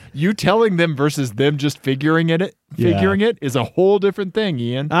cares? You telling them versus them just figuring it is a whole different thing,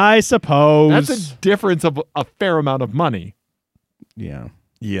 Ian. I suppose. That's a difference of a fair amount of money. Yeah.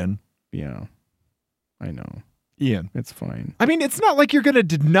 Ian. Yeah. I know. Ian. It's fine. I mean, it's not like you're going to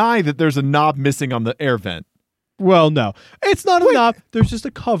deny that there's a knob missing on the air vent. Well, no. It's not a knob. There's just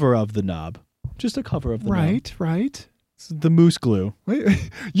a cover of the knob. Just a cover of the knob. Right. It's the moose glue.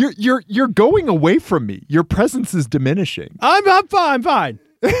 Wait, you're going away from me. Your presence is diminishing. I'm fine.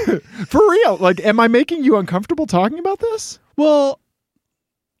 For real. Like, am I making you uncomfortable talking about this? Well,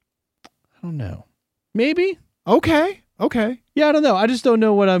 I don't know. Maybe. Okay. Yeah, I don't know. I just don't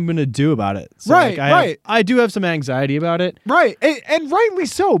know what I'm going to do about it. So, right. I do have some anxiety about it. Right. And rightly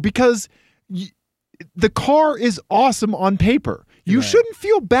so, because the car is awesome on paper. You shouldn't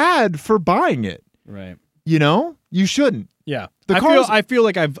feel bad for buying it. Right. You know? You shouldn't. Yeah. I feel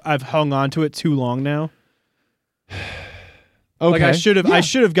like I've hung on to it too long now. Okay. Like I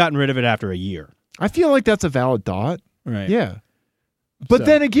should have gotten rid of it after a year. I feel like that's a valid thought. Right. Yeah. But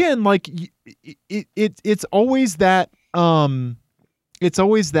then again, like it's always that but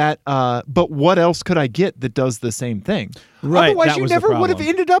what else could I get that does the same thing? Right. Otherwise you never would have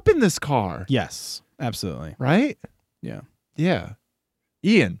ended up in this car. Yes. Absolutely. Right? Yeah. Yeah.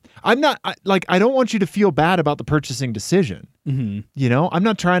 Ian, I don't want you to feel bad about the purchasing decision. Mm-hmm. You know, I'm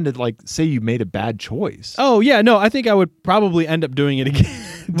not trying to like say you made a bad choice. Oh yeah, no, I think I would probably end up doing it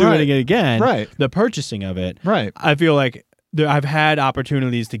again. Right. The purchasing of it. Right. I feel like I've had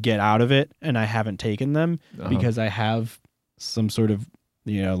opportunities to get out of it and I haven't taken them because I have some sort of,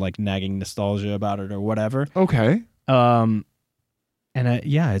 you know, like nagging nostalgia about it or whatever. Okay. And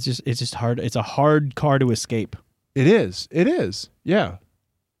it's just hard. It's a hard car to escape. It is. Yeah.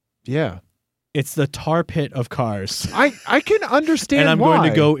 It's the tar pit of cars. I can understand and I'm why. going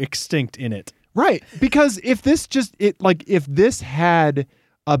to go extinct in it. Right. Because if this if this had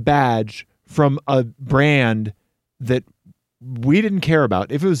a badge from a brand that we didn't care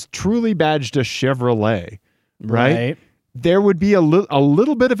about, if it was truly badged a Chevrolet, right? There would be a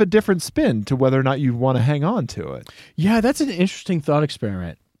little bit of a different spin to whether or not you want to hang on to it. Yeah, that's an interesting thought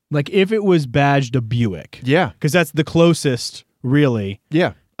experiment. Like if it was badged a Buick. Yeah. Because that's the closest, really.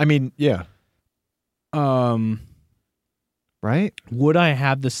 Yeah. I mean, yeah. Right? Would I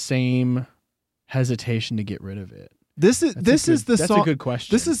have the same hesitation to get rid of it? That's a good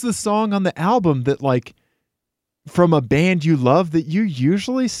question. This is the song on the album that like from a band you love that you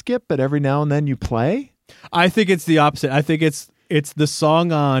usually skip, but every now and then you play? I think it's the opposite. I think it's the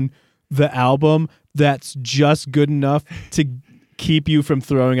song on the album that's just good enough to keep you from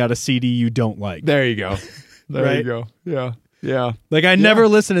throwing out a CD you don't like. There you go. There you go. Yeah. Yeah. Like I never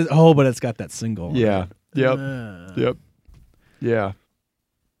listen to but it's got that single. Yeah. Yep. Yep. Yeah.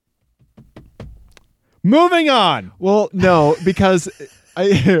 Moving on. Well, no, because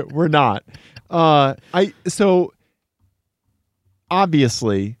we're not. So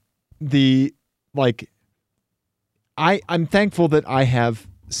obviously I'm thankful that I have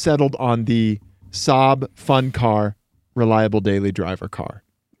settled on the Saab fun car, reliable daily driver car.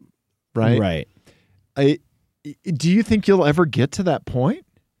 Right. Do you think you'll ever get to that point?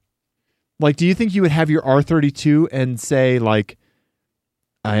 Like, do you think you would have your R32 and say, like,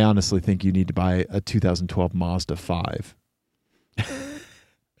 I honestly think you need to buy a 2012 Mazda 5?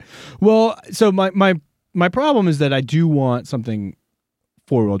 Well, so my problem is that I do want something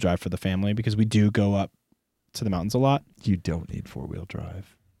 4-wheel drive for the family because we do go up to the mountains a lot. You don't need 4-wheel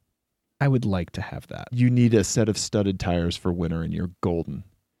drive. I would like to have that. You need a set of studded tires for winter and you're golden.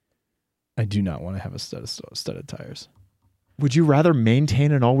 I do not want to have a set of studded tires. Would you rather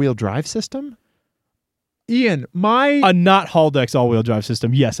maintain an all-wheel drive system? Ian, a not Haldex all-wheel drive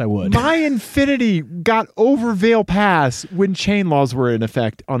system, yes, I would. My Infiniti got over Vale Pass when chain laws were in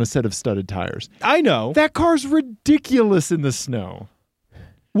effect on a set of studded tires. I know. That car's ridiculous in the snow.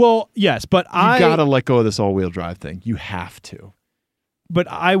 Well, yes, but you gotta let go of this all-wheel drive thing. You have to. But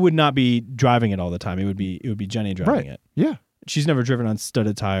I would not be driving it all the time. It would be Jenny driving it. Yeah. She's never driven on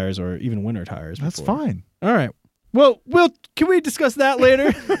studded tires or even winter tires before. That's fine. All right. Well, can we discuss that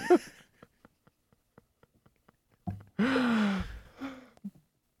later?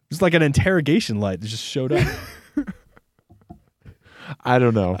 It's like an interrogation light that just showed up. I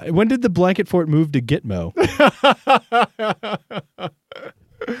don't know. When did the blanket fort move to Gitmo?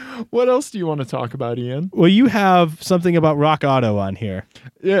 What else do you want to talk about, Ian? Well, you have something about Rock Auto on here.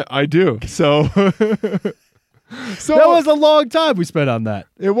 Yeah, I do. So that was a long time we spent on that.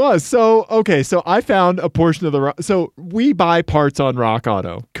 It was. So I found a portion of so we buy parts on Rock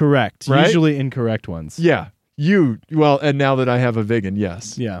Auto. Correct. Right? Usually incorrect ones. Yeah. And now that I have a Vigan,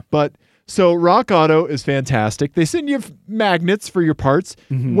 yes. Yeah. But so Rock Auto is fantastic. They send you magnets for your parts,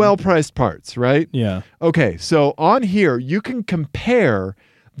 well-priced parts, right? Yeah. Okay, so on here, you can compare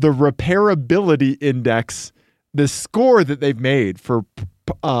the repairability index, the score that they've made for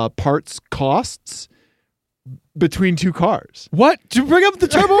parts costs between two cars. What? To bring up the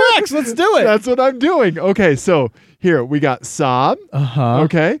Turbo X. Let's do it. That's what I'm doing. Okay, so here we got Saab.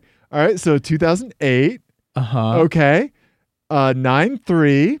 Okay. All right, so 2008. Okay.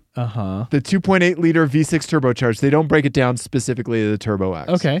 9.3. The 2.8 liter V6 turbocharged. They don't break it down specifically to the Turbo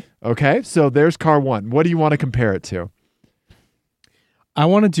X. Okay. So there's car one. What do you want to compare it to? I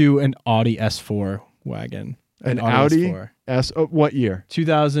want to do an Audi S4 wagon. An Audi S. What year?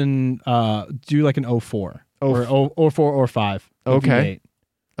 2000. Do like an 04 or 4 or 5. Okay.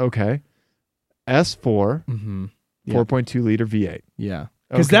 V8. Okay. S4. 4.2 liter V8. Yeah.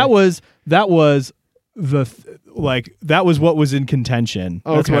 Because that was that was what was in contention.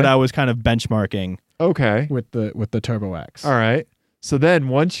 That's what I was kind of benchmarking. Okay. With the Turbo X. All right. So then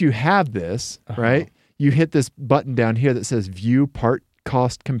once you have this, right, you hit this button down here that says View Part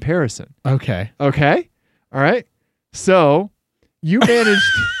Cost Comparison. Okay. All right. So you managed.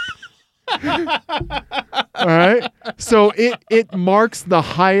 All right. So it marks the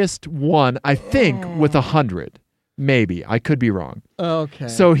highest one, I think, with 100. Maybe. I could be wrong. Okay.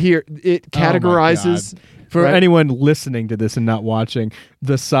 So here it categorizes. For anyone listening to this and not watching,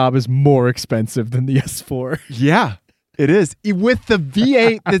 the Saab is more expensive than the S4. Yeah, it is. With the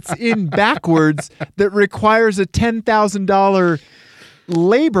V8 that's in backwards that requires a $10,000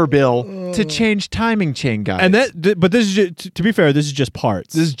 labor bill to change timing chain guides. But this is to be fair, this is just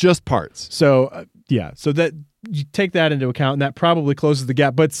parts. This is just parts. So so that you take that into account, and that probably closes the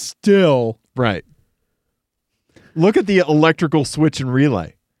gap. But still, right. Look at the electrical switch and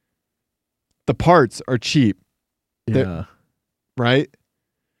relay. The parts are cheap. Yeah. Right?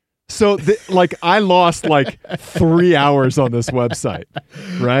 So, I lost 3 hours on this website.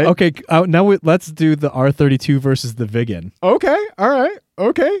 Right? Okay. Now let's do the R32 versus the Vigan. Okay. All right.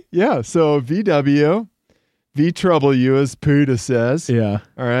 Okay. Yeah. So, VW, VW, as Puda says. Yeah.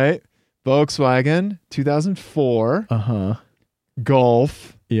 All right. Volkswagen, 2004.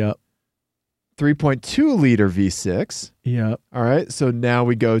 Golf. Yep. 3.2 liter V6. Yep. All right. So now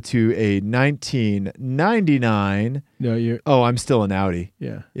we go to a 1999. No, I'm still an Audi.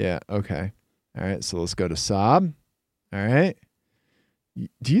 Yeah. Yeah. Okay. All right. So let's go to Saab. All right.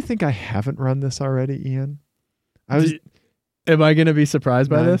 Do you think I haven't run this already, Ian? Am I going to be surprised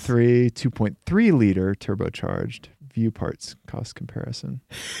by this? 2.3 liter turbocharged. View parts cost comparison.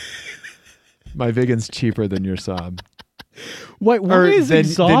 My Vigan's cheaper than your Saab. Why is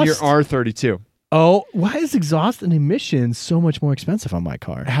exhaust? Than your R32. Oh, why is exhaust and emissions so much more expensive on my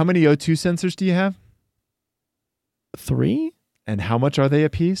car? How many O2 sensors do you have? 3? And how much are they a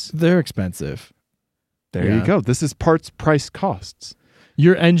piece? They're expensive. There you go. This is parts, price, costs.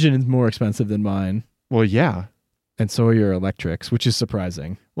 Your engine is more expensive than mine. Well, yeah. And so are your electrics, which is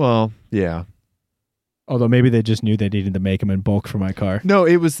surprising. Well, yeah. Although maybe they just knew they needed to make them in bulk for my car. No,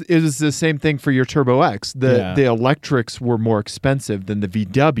 it was the same thing for your Turbo X. The electrics were more expensive than the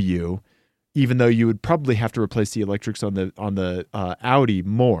VW, even though you would probably have to replace the electrics on the Audi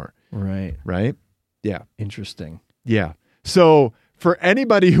more. Right. Right? Yeah. Interesting. Yeah. So for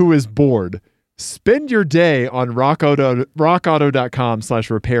anybody who is bored, spend your day on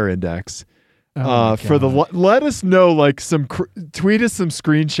rockauto.com/repair index. Let us know, like, tweet us some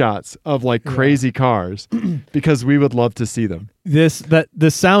screenshots of like crazy cars because we would love to see them.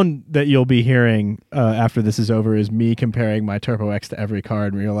 The sound that you'll be hearing after this is over is me comparing my Turbo X to every car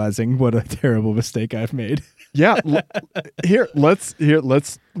and realizing what a terrible mistake I've made. Yeah.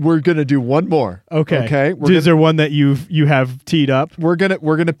 We're gonna do one more. Okay. Is there one that you have teed up? We're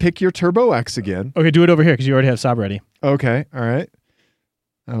gonna pick your Turbo X again. Okay, do it over here because you already have Saab ready. Okay. All right.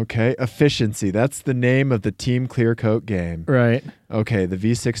 Okay, efficiency. That's the name of the Team Clear Coat game. Right. Okay, the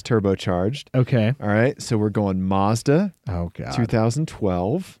V6 turbocharged. Okay. All right, so we're going Mazda. Oh, God.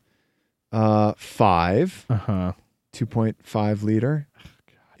 2012. 5. 2.5 liter.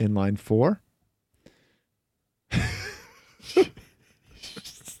 Inline 4.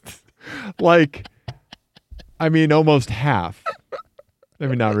 Almost half.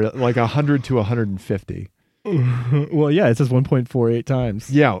 Maybe not really. Like 100 to 150. Well, yeah, it says 1.48 times.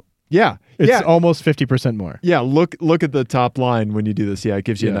 Yeah. It's almost 50% more. Yeah, look at the top line when you do this. Yeah, it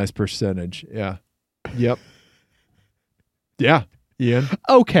gives you a nice percentage. Yeah. Yep. Yeah, Ian.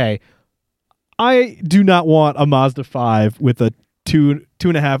 Okay. I do not want a Mazda 5 with a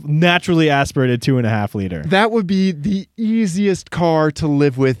 2.5 naturally aspirated 2.5 liter. That would be the easiest car to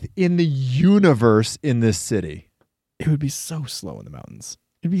live with in the universe in this city. It would be so slow in the mountains.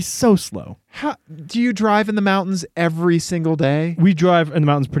 It'd be so slow. How do you drive in the mountains every single day? We drive in the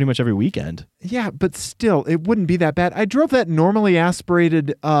mountains pretty much every weekend. Yeah, but still, it wouldn't be that bad. I drove that normally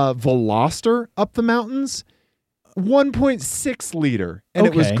aspirated Veloster up the mountains, 1.6 liter, and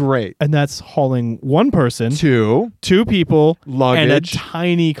it was great. And that's hauling one person, two people, luggage, and a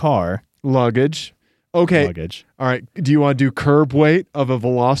tiny car. Luggage. Okay. Luggage. All right. Do you want to do curb weight of a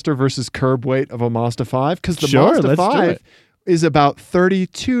Veloster versus curb weight of a Mazda 5? Because the Mazda 5 is about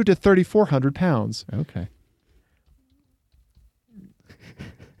 3,200 to 3,400 pounds. Okay.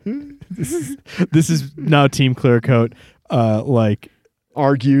 This is now Team Clear Coat.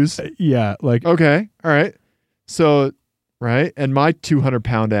 Argues. Yeah. Okay. All right. So, right. And my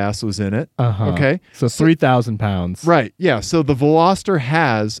 200-pound ass was in it. Okay. So 3,000 pounds. Right. Yeah. So the Veloster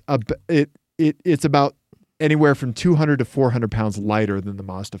has it's about anywhere from 200 to 400 pounds lighter than the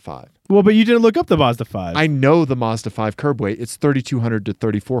Mazda 5. Well, but you didn't look up the Mazda 5. I know the Mazda 5 curb weight. It's 3,200 to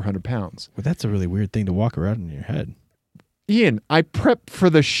 3,400 pounds. Well, that's a really weird thing to walk around in your head. Ian, I prepped for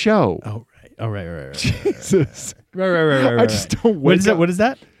the show. Oh, right. Oh, right. Jesus. Right. I just don't wake up. What is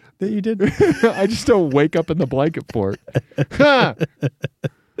that you did? I just don't wake up in the blanket fort.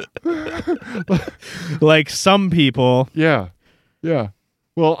 Like some people. Yeah.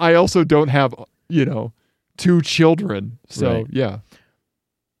 Well, I also don't have, 2 children. So, yeah.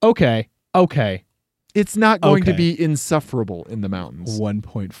 Okay. It's not going to be insufferable in the mountains.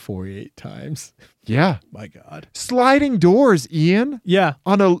 1.48 times. Yeah. My God. Sliding doors, Ian. Yeah.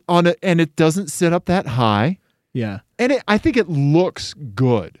 And it doesn't sit up that high. Yeah. And I think it looks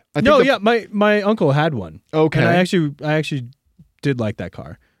good. My uncle had one. Okay. And I actually did like that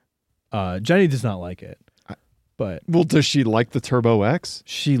car. Jenny does not like it. But does she like the Turbo X?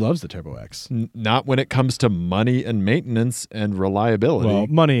 She loves the Turbo X. Not when it comes to money and maintenance and reliability. Well,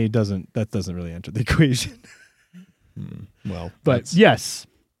 money doesn't really enter the equation. But yes.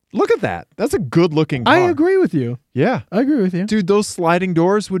 Look at that. That's a good looking car. I agree with you. Yeah. I agree with you. Dude, those sliding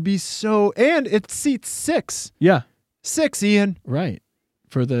doors would be and it seats 6. Yeah. 6, Ian. Right.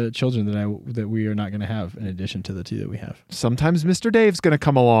 For the children that we are not going to have in addition to the 2 that we have. Sometimes Mr. Dave's going to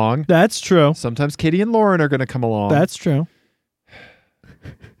come along. That's true. Sometimes Katie and Lauren are going to come along. That's true.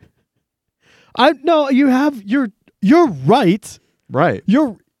 You're right. Right.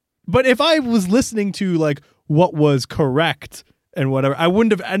 But if I was listening to like what was correct and whatever, I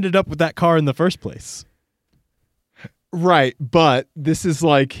wouldn't have ended up with that car in the first place. Right. But this is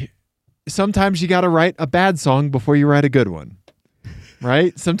like, sometimes you got to write a bad song before you write a good one.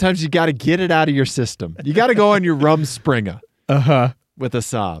 Right? Sometimes you got to get it out of your system. You got to go on your Rumspringa. With a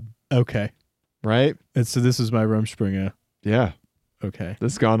Saab. Okay. Right? And so this is my Rumspringa. Yeah. Okay.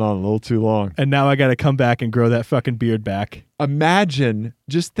 This has gone on a little too long. And now I got to come back and grow that fucking beard back.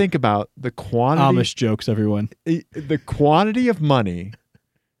 Just think about the quantity. Amish jokes, everyone. The quantity of money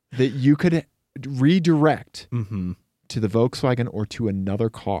that you could redirect Mm-hmm. to the Volkswagen or to another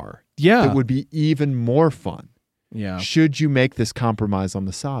car. Yeah. It would be even more fun. Yeah. Should you make this compromise on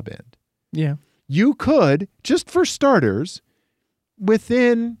the Saab end? Yeah. You could, just for starters,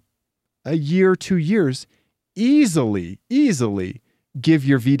 within a year, 2 years, easily give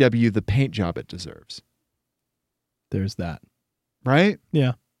your VW the paint job it deserves. There's that. Right?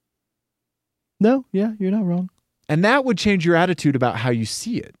 Yeah. No, yeah, you're not wrong. And that would change your attitude about how you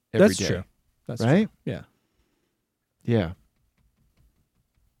see it every day. That's true. That's right? true. Yeah. Yeah.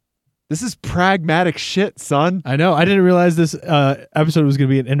 This is pragmatic shit, son. I know. I didn't realize this episode was going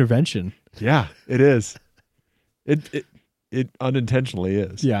to be an intervention. Yeah, it is. It unintentionally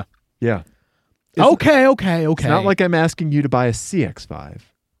is. Yeah. Yeah. Okay. It's not like I'm asking you to buy a CX-5.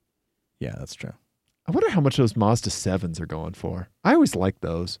 Yeah, that's true. I wonder how much those Mazda 7s are going for. I always like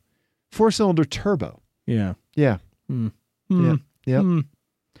those. 4-cylinder turbo. Yeah. Yeah. Mm. Yeah. Yep. Mm.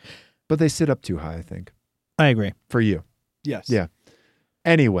 But they sit up too high, I think. I agree. For you. Yes. Yeah.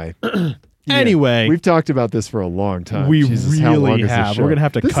 Anyway. Anyway. We've talked about this for a long time. We Jesus, how long really is this have. show? We're going to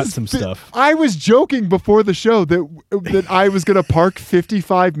have to This cut is some stuff. I was joking before the show that I was going to park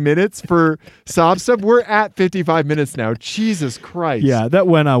 55 minutes for Saab stuff. We're at 55 minutes now. Jesus Christ. Yeah, that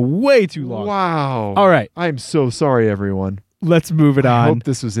went on way too long. Wow. All right. I'm so sorry, everyone. Let's move it I on. hope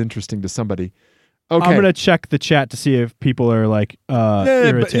this was interesting to somebody. Okay. I'm going to check the chat to see if people are like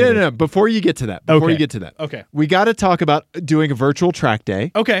irritated. No. Before you get to that. Okay. We got to talk about doing a virtual track day.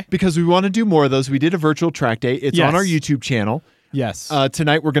 Okay. Because we want to do more of those. We did a virtual track day. It's on our YouTube channel. Yes.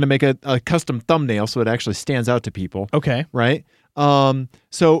 Tonight we're going to make a custom thumbnail so it actually stands out to people. Okay. Right?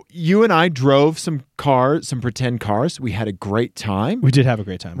 So you and I drove some pretend cars. We had a great time. We did have a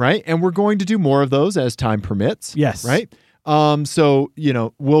great time. Right? And we're going to do more of those as time permits. Yes. Right? So,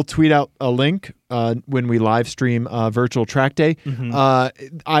 we'll tweet out a link when we live stream virtual track day.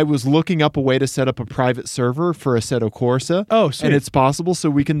 Mm-hmm. I was looking up a way to set up a private server for Assetto Corsa. Oh, sweet. And it's possible, so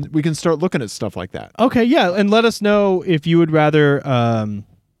we can start looking at stuff like that. Okay, yeah, and let us know if you would rather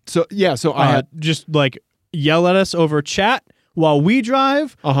So I had just like yell at us over chat while we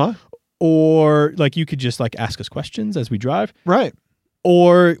drive. Or like you could just like ask us questions as we drive. Right.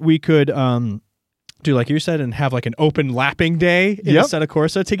 Or we could do like you said and have like an open lapping day in Assetto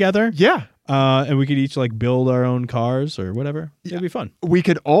Corsa together. Yeah. And we could each like build our own cars or whatever. It'd be fun. We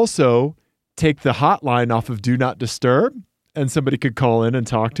could also take the hotline off of Do Not Disturb and somebody could call in and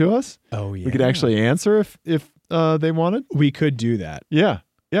talk to us. Oh, yeah. We could actually answer if they wanted. We could do that. Yeah.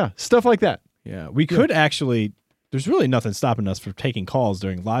 Yeah. Stuff like that. Yeah. We could actually... There's really nothing stopping us from taking calls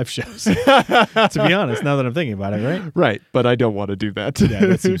during live shows, to be honest, now that I'm thinking about it, right? Right, but I don't want to do that. Yeah,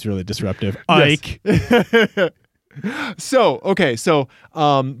 that seems really disruptive. Ike. But I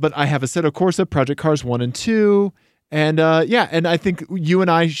have Assetto Corsa, Project Cars 1 and 2, and and I think you and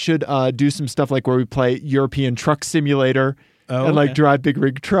I should do some stuff like where we play European Truck Simulator and like drive big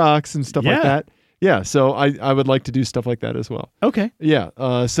rig trucks and stuff like that. Yeah, so I would like to do stuff like that as well. Okay. Yeah,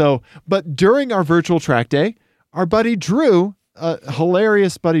 but during our virtual track day, our buddy Drew,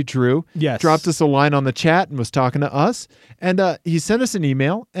 hilarious buddy Drew, dropped us a line on the chat and was talking to us. And he sent us an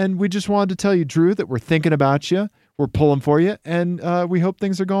email, and we just wanted to tell you, Drew, that we're thinking about you. We're pulling for you, and we hope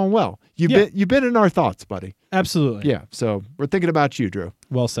things are going well. You've been in our thoughts, buddy. Absolutely. Yeah, so we're thinking about you, Drew.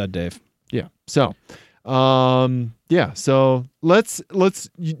 Well said, Dave. Yeah, so... so let's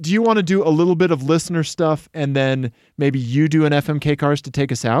do you want to do a little bit of listener stuff and then maybe you do an FMK Cars to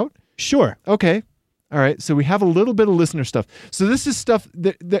take us out? Sure. Okay. All right, so we have a little bit of listener stuff. So this is stuff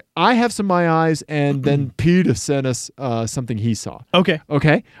that I have some my eyes, and then Peter sent us something he saw. Okay.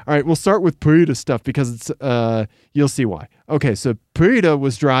 Okay? All right, we'll start with Peter's stuff because it's you'll see why. Okay, so Peter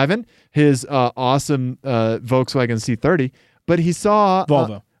was driving his awesome Volkswagen C30, but he saw...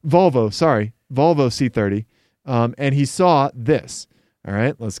 Volvo C30, and he saw this. All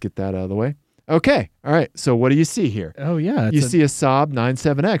right, let's get that out of the way. Okay, all right, so what do you see here? Oh, yeah. You see a Saab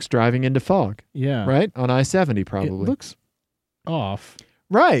 97X driving into fog. Yeah. Right? On I-70, probably. It looks off.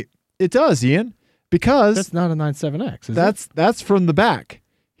 Right, it does, Ian, because... That's not a 97X, is That's from the back.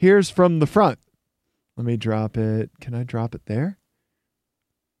 Here's from the front. Let me drop it. Can I drop it there?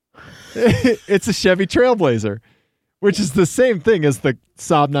 It's a Chevy Trailblazer, which is the same thing as the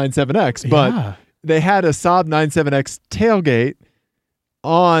Saab 97X, but they had a Saab 97X tailgate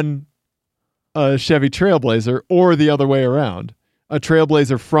on a Chevy Trailblazer or the other way around. A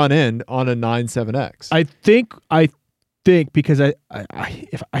Trailblazer front end on a 97X. I think because I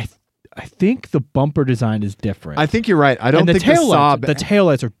think the bumper design is different. I think you're right. I don't think the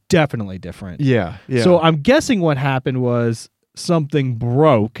taillights are definitely different. Yeah. So I'm guessing what happened was something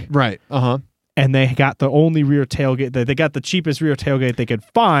broke. Right. Uh-huh. and they got the only rear tailgate. They got the cheapest rear tailgate they could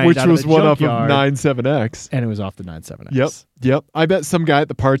find, which out was of the one off of junkyard, 97X. and it was off the 97X. Yep. I bet some guy at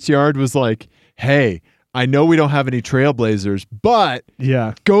the parts yard was like, "Hey, I know we don't have any Trailblazers, but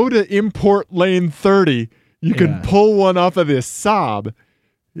go to import lane 30. You can pull one off of this Saab."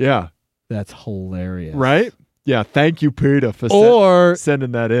 Yeah. That's hilarious. Right? Yeah. Thank you, Peter, for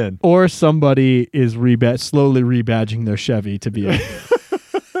sending that in. Or somebody is slowly rebadging their Chevy to be a...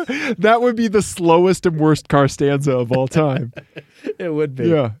 That would be the slowest and worst car stanza of all time. It would be.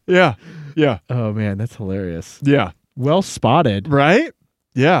 Yeah. Oh, man, that's hilarious. Yeah. Well spotted. Right?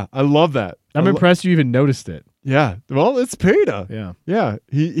 Yeah. I love that. I'm impressed you even noticed it. Yeah. Well, it's Peter. Yeah. Yeah.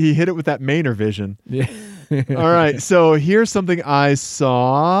 He hit it with that Mainer vision. Yeah. All right. So here's something I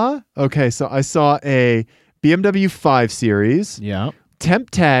saw. Okay. So I saw a BMW 5 Series. Yeah.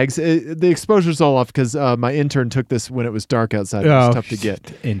 Temp tags. The exposure's all off because my intern took this when it was dark outside. It was tough to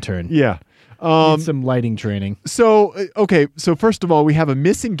get. Intern. Yeah. Need some lighting training. So, okay. So first of all, we have a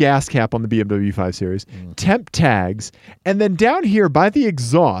missing gas cap on the BMW 5 Series, temp tags, and then down here by the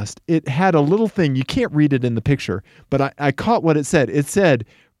exhaust, it had a little thing. You can't read it in the picture, but I caught what it said. It said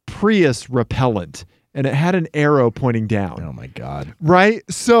Prius repellent, and it had an arrow pointing down. Oh my God. Right?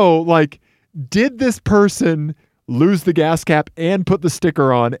 So, like, did this person lose the gas cap and put the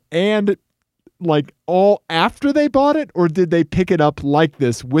sticker on and like all after they bought it, or did they pick it up like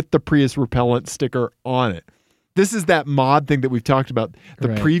this with the Prius repellent sticker on it? This is that mod thing that we've talked about.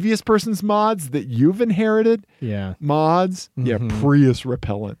 The previous person's mods that you've inherited. Yeah. Mods. Mm-hmm. Yeah. Prius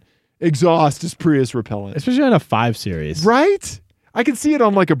repellent. Exhaust is Prius repellent. Especially on a 5 Series. Right? I can see it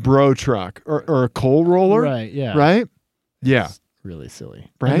on like a bro truck or a coal roller. Right. Yeah. Right? Yeah. It's really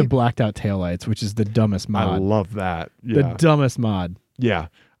silly. Right? And the blacked out taillights, which is the dumbest mod. I love that. Yeah. The dumbest mod. Yeah.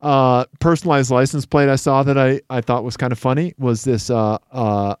 Personalized license plate I saw that I thought was kind of funny was this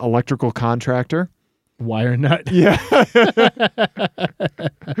electrical contractor. Wire nut. Yeah. That's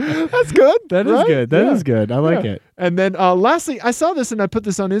good. That is good. That is good. I like it. And then lastly, I saw this and I put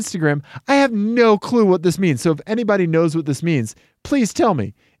this on Instagram. I have no clue what this means. So if anybody knows what this means, please tell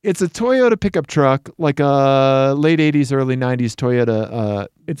me. It's a Toyota pickup truck, like a late 80s, early 90s Toyota.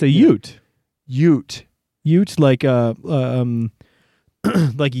 It's a Ute. Ute. Ute, like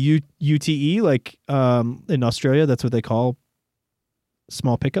like UTE, like in Australia, that's what they call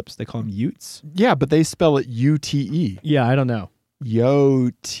small pickups. They call them Utes. Yeah, but they spell it UTE. Yeah, I don't know.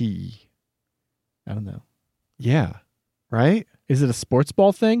 Yoti. I don't know. Yeah. Right? Is it a sports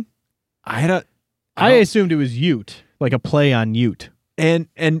ball thing? I assumed it was Ute, like a play on Ute. And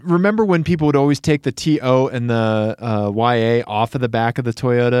remember when people would always take the TO and the YA off of the back of the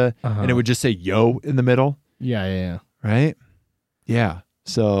Toyota and it would just say yo in the middle? Yeah. Right? Yeah.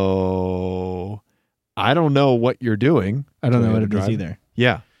 So I don't know what you're doing. I don't know what it is either.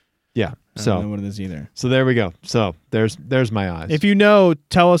 Yeah. I don't know what it is either. So there we go. So there's my eyes. If you know,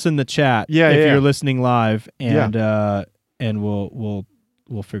 tell us in the chat. If you're listening live, and we'll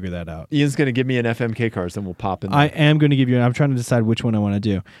figure that out. Ian's gonna give me an FMK card, then we'll pop in there. I am gonna give you. I'm trying to decide which one I want to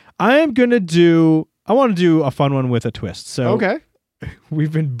do. I want to do a fun one with a twist. So okay,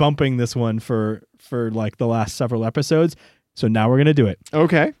 we've been bumping this one for like the last several episodes. So now we're gonna do it.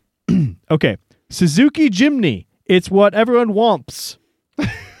 Okay. Okay. Suzuki Jimny. It's what everyone wants.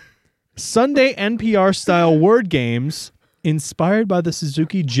 Sunday NPR style word games inspired by the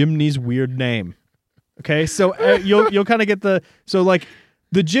Suzuki Jimny's weird name. Okay, so you'll kind of get the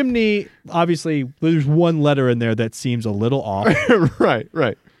Jimny. Obviously, there's one letter in there that seems a little off.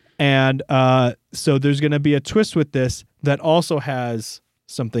 Right. And so there's going to be a twist with this that also has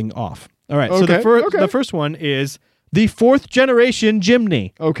something off. All right. So the first one is the 4th generation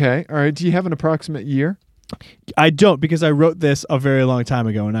Jimny. Okay. All right. Do you have an approximate year? I don't, because I wrote this a very long time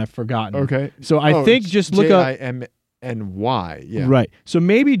ago and I've forgotten. Okay. So I think just look up JIMNY. Yeah. Right. So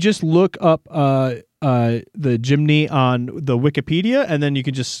maybe just look up the Jimny on the Wikipedia, and then you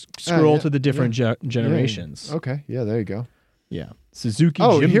can just scroll to the different generations. Yeah. Okay. Yeah. There you go. Yeah. Suzuki.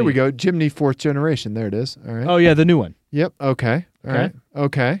 Oh, Jimny. Here we go. Jimny 4th generation. There it is. All right. Oh yeah, the new one. Yep. Okay. All right.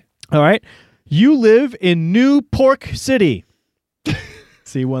 Okay. All right. You live in New Pork City.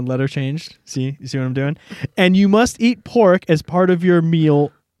 See, one letter changed. See, you see what I'm doing? And you must eat pork as part of your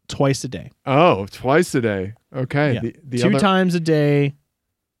meal twice a day. Oh, twice a day. Okay. Yeah. The 2 times a day,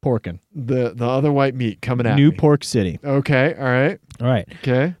 porking. The other white meat coming at New me. Pork City. Okay. All right.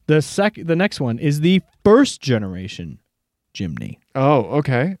 Okay. The next one is the 1st generation Jimny. Oh,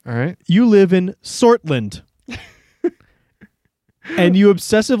 okay. All right. You live in Sortland. And you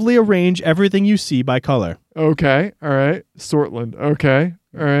obsessively arrange everything you see by color. Okay. All right. Sortland. Okay.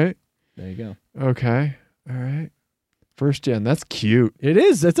 All right. There you go. Okay. All right. First gen. That's cute. It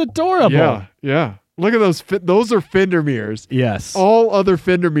is. It's adorable. Yeah. Yeah. Look at those. Those are fender mirrors. Yes. All other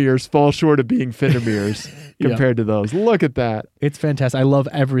fender mirrors fall short of being fender mirrors compared to those. Look at that. It's fantastic. I love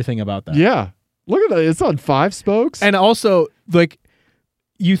everything about that. Yeah. Look at that. It's on 5 spokes. And also, like,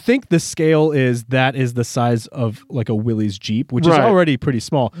 you think the scale is the size of like a Willys Jeep, which is already pretty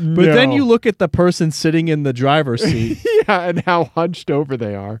small. But then you look at the person sitting in the driver's seat. Yeah, and how hunched over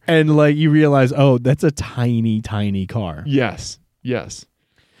they are. And like you realize, oh, that's a tiny, tiny car. Yes. Yes.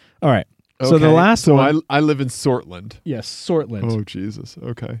 All right. Okay. So the last one. So I live in Sortland. Yes, Sortland. Oh, Jesus.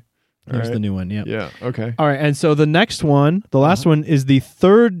 Okay. There's the new one. Yeah. Yeah. Okay. All right. And so the next one, the last one, is the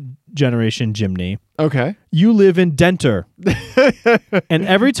 3rd generation Jimny. Okay. You live in Denter. And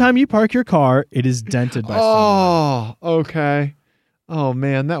every time you park your car, it is dented by someone. Oh, okay. Oh,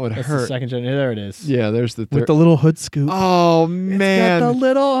 man, that would That's hurt. The second gen. There it is. Yeah, there's the 3rd. With the little hood scoop. Oh, man. It's got the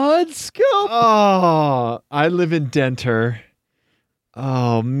little hood scoop. Oh, I live in Denter.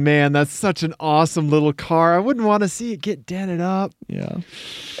 Oh, man, that's such an awesome little car. I wouldn't want to see it get dented up. Yeah.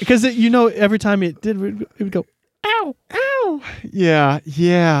 Because, every time it did, it would go, ow, ow. Yeah,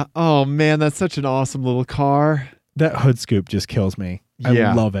 yeah. Oh, man, that's such an awesome little car. That hood scoop just kills me.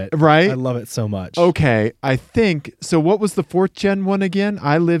 Yeah. I love it. Right? I love it so much. Okay, I think, so what was the 4th gen one again?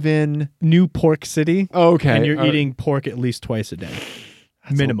 I live in New Pork City. Okay. And you're eating pork at least twice a day.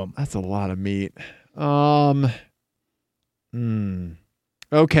 Minimum. That's a lot of meat.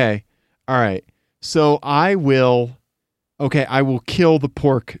 Okay. All right. So I will kill the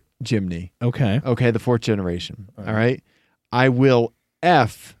pork Jimny. Okay. Okay, the 4th generation. All right. I will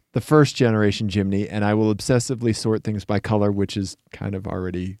F the 1st generation Jimny, and I will obsessively sort things by color, which is kind of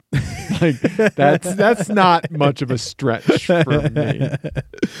already like that's not much of a stretch for me.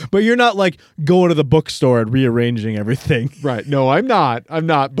 But you're not like going to the bookstore and rearranging everything. Right. No, I'm not.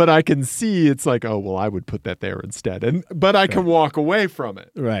 But I can see it's like, oh well, I would put that there instead. But I can walk away from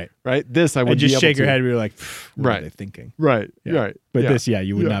it. Right. Right. This I would just shake your head and be like, what are they thinking? Right. Yeah. Right. But this,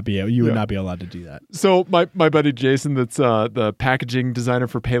 you would not be would not be allowed to do that. So my buddy Jason, that's the packaging designer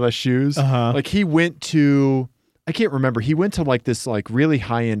for Payless Shoes, like he went to, I can't remember, he went to like this like really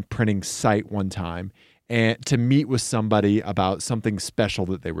high-end printing site one time and to meet with somebody about something special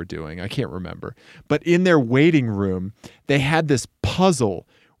that they were doing. I can't remember. But in their waiting room, they had this puzzle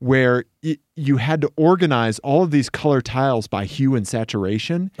where you had to organize all of these color tiles by hue and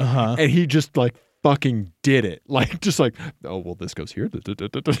saturation. And he just like fucking did it. Like, just like, oh, well, this goes here.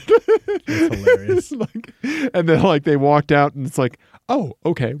 That's hilarious. Like, and then like they walked out and it's like, oh,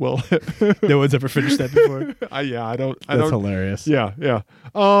 okay, well. No one's ever finished that before? I don't. That's hilarious. Yeah, yeah.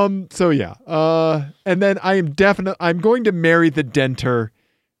 So yeah. And then I'm going to marry the Denter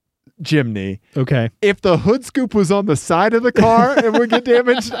Jimny. Okay. If the hood scoop was on the side of the car and would get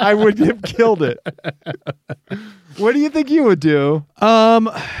damaged, I would have killed it. What do you think you would do?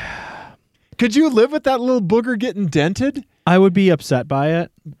 Could you live with that little booger getting dented? I would be upset by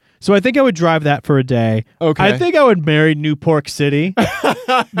it. So I think I would drive that for a day. Okay. I think I would marry New Pork City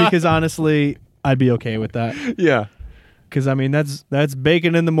because honestly, I'd be okay with that. Yeah. Because I mean that's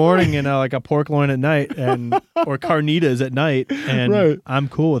bacon in the morning and like a pork loin at night or carnitas at night, and I'm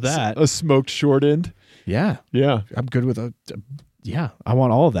cool with that. A smoked short end. Yeah, yeah, I'm good with I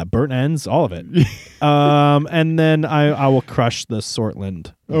want all of that, burnt ends, all of it. And then I will crush the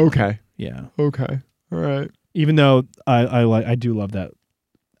Sortland. Okay. Yeah. Okay. All right. Even though I do love that.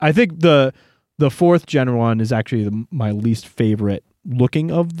 I think the 4th gen one is actually my least favorite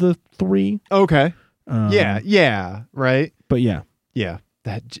looking of the 3. Okay. Yeah, right. But yeah,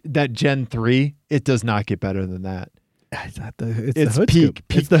 that Gen 3, it does not get better than that. It's the peak.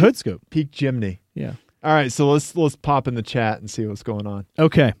 It's the hood scoop. Peak Jimny. Yeah. All right, so let's pop in the chat and see what's going on.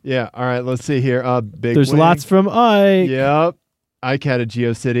 Okay. Yeah. All right. Let's see here. Big. There's lots from Ike. Yep. Ike had a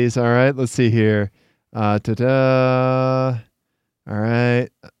GeoCities. All right. Let's see here. All right.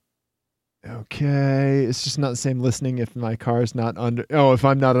 Okay, it's just not the same listening if my car is not under. Oh, if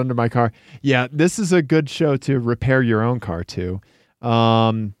I'm not under my car. Yeah, this is a good show to repair your own car too.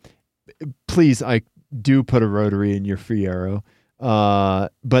 Please, I do put a rotary in your Fiero,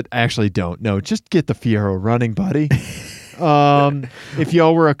 but actually don't. No, just get the Fiero running, buddy. If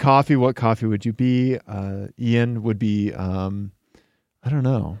y'all were a coffee, what coffee would you be? Ian would be. I don't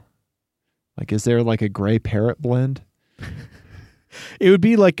know. Like, is there like a gray parrot blend? It would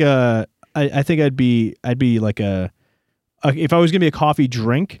be like a. I think I'd be like if I was gonna be a coffee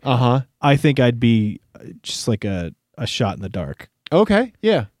drink. I think I'd be just like a shot in the dark. Okay,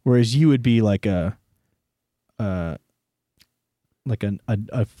 yeah. Whereas you would be like a foamy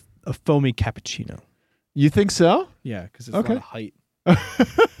cappuccino. You think so? Yeah, because it's a lot of height.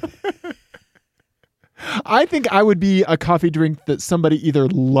 I think I would be a coffee drink that somebody either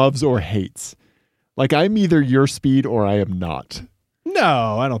loves or hates. Like I'm either your speed or I am not.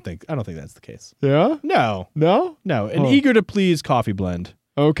 No, I don't think that's the case. Yeah? No. An eager to please coffee blend.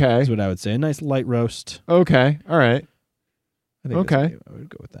 Okay. Is what I would say. A nice light roast. Okay. All right. I think I would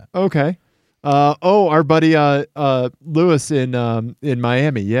go with that. Okay. Our buddy Lewis in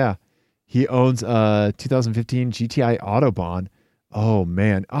Miami. Yeah. He owns a 2015 GTI Autobahn. Oh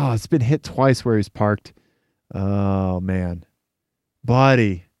man. Oh, it's been hit twice where he's parked. Oh man.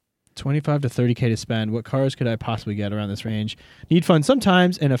 Buddy. 25 to 30K to spend. What cars could I possibly get around this range? Need fun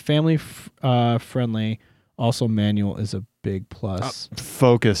sometimes, and a family friendly. Also, manual is a big plus.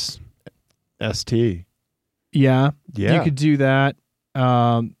 Focus ST. Yeah. You could do that.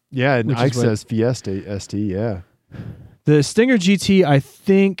 Yeah, and Ike says Fiesta ST. Yeah. The Stinger GT, I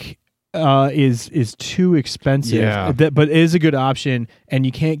think, is too expensive. Yeah. But it is a good option, and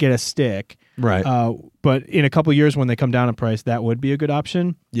you can't get a stick. Right. But in a couple of years when they come down in price, that would be a good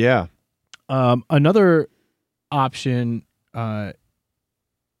option. Yeah. Another option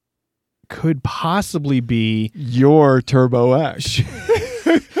could possibly be your Turbo X,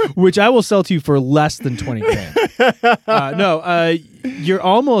 which I will sell to you for less than 20K. No, you're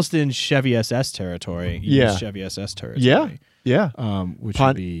almost in Chevy SS territory. Yeah. Chevy SS territory. Yeah. Which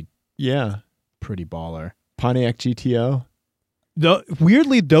would be pretty baller. Pontiac GTO.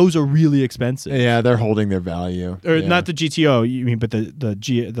 Weirdly, those are really expensive. Yeah, they're holding their value. Or not the GTO, you mean, but the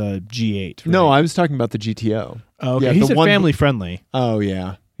G8. Right? No, I was talking about the GTO. Oh, okay. Yeah, he's family friendly. Oh,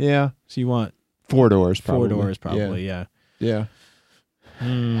 yeah. Yeah. So you want 4 doors, probably. 4 doors, probably. Yeah.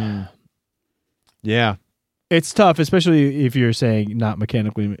 Yeah. It's tough, especially if you're saying not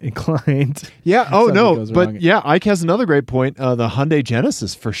mechanically inclined. Yeah. Oh, no. But yeah, Ike has another great point. The Hyundai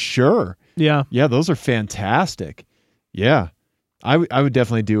Genesis, for sure. Yeah. Yeah, those are fantastic. Yeah. I would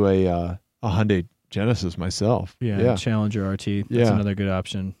definitely do a Hyundai Genesis myself. Yeah. Challenger RT. That's another good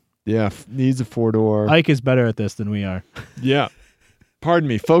option. Yeah. Needs a 4-door. Ike is better at this than we are. Yeah. Pardon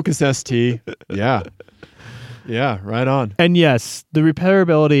me. Focus ST. Yeah. Yeah. Right on. And yes, the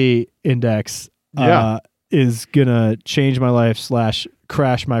repairability index is going to change my life /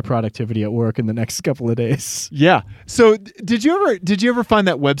 crash my productivity at work in the next couple of days. Yeah. So did you ever find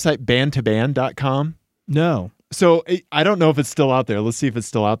that website bandtoband.com? No. So I don't know if it's still out there. Let's see if it's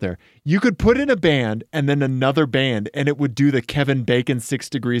still out there. You could put in a band and then another band, and it would do the Kevin Bacon 6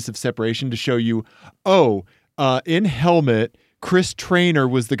 degrees of separation to show you, in Helmet, Chris Traynor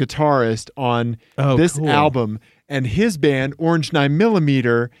was the guitarist on this album, and his band, Orange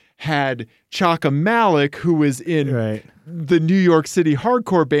 9mm, had Chaka Malik, who was in the New York City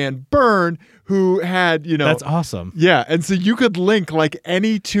hardcore band Burn, who had, That's awesome. Yeah, and so you could link like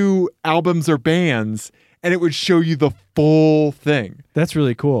any 2 albums or bands, and it would show you the full thing. That's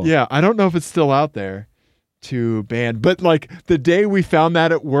really cool. Yeah, I don't know if it's still out there to band, but like the day we found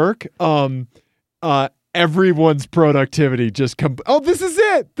that at work, everyone's productivity just this is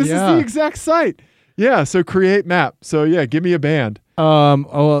it. This is the exact site. Yeah, so create map. So yeah, give me a band.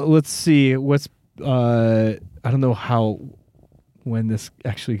 Let's see. What's I don't know when this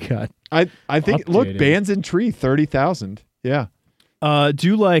actually got I think updated. Look, bands in tree 30,000. Yeah.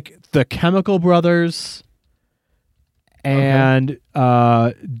 Do like the Chemical Brothers and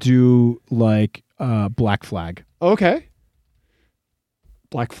do like Black Flag. Okay.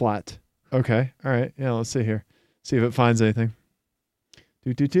 Black Flat. Okay. All right. Yeah, let's see here. See if it finds anything.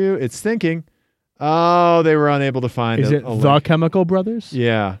 It's thinking. Oh, they were unable to find it. Is it the Chemical Brothers?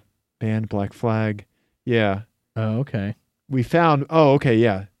 Yeah. Band Black Flag. Yeah. Oh, okay. We found. Oh, okay.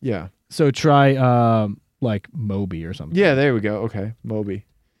 Yeah. Yeah. So try like Moby or something. Yeah, there we go. Okay. Moby.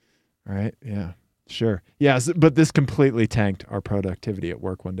 All right. Yeah. Sure. Yeah. But this completely tanked our productivity at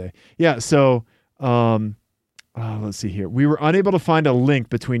work one day. Yeah. So, let's see here. We were unable to find a link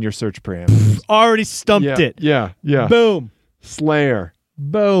between your search parameters. Already stumped it. Yeah. Yeah. Boom. Slayer.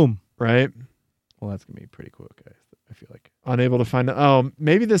 Boom. Right. Well, that's going to be pretty quick, guys. I feel like. Unable to find it. Oh,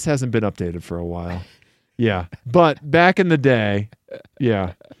 maybe this hasn't been updated for a while. Yeah. But back in the day,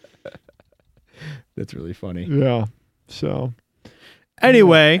 yeah. That's really funny. Yeah. So.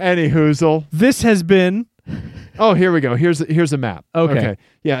 Anyway. Any hoozle. This has been. Oh, here we go. Here's a map. Okay.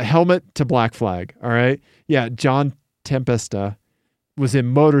 Yeah. Helmet to Black Flag. All right. Yeah. John Tempesta was in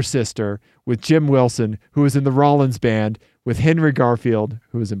Motor Sister with Jim Wilson, who was in the Rollins Band with Henry Garfield,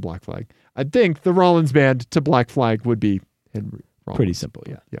 who was in Black Flag. I think the Rollins Band to Black Flag would be Henry Rollins. Pretty simple,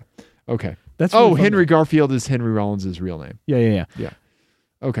 yeah. Yeah. Okay. That's really fun, Henry Garfield is Henry Rollins' real name. Yeah.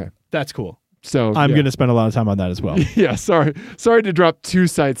 Okay. That's cool. So I'm going to spend a lot of time on that as well. Yeah, sorry to drop 2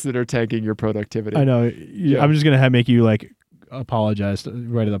 sites that are tanking your productivity. I know. Yeah. I'm just going to make you like apologize,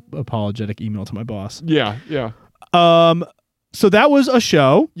 write an apologetic email to my boss. Yeah. So that was a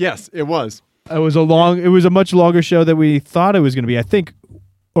show. Yes, it was. It was a much longer show than we thought it was going to be, I think,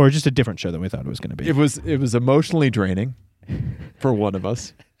 or just a different show than we thought it was going to be. It was emotionally draining for one of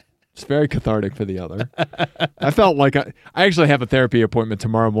us. It's very cathartic for the other. I felt like I actually have a therapy appointment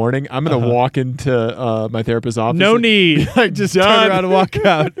tomorrow morning. I'm going to walk into my therapist's office. No need. Just turn around and walk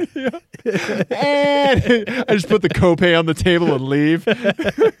out. And I just put the copay on the table and leave.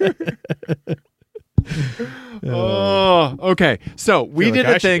 Oh, okay. So we did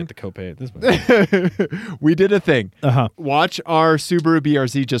a thing. The copay at this point. We did a thing. Uh-huh. Watch our Subaru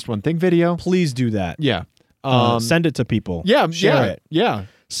BRZ Just One Thing video. Please do that. Yeah. Send it to people. Yeah. Share it. Yeah.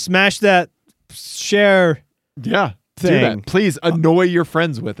 Smash that share. Yeah. Thing. Do that. Please annoy your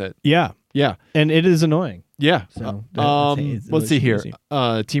friends with it. Yeah. Yeah. And it is annoying. Yeah. So let's see here.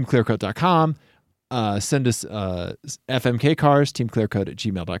 TeamClearcoat.com. Send us FMK cars,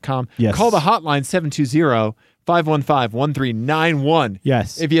 teamclearcoat@gmail.com. Yes. Call the hotline 720-515-1391.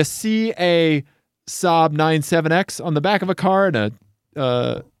 Yes. If you see a Saab 97X on the back of a car and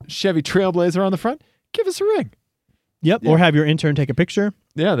a Chevy Trailblazer on the front, give us a ring. Yep. Yeah. Or have your intern take a picture.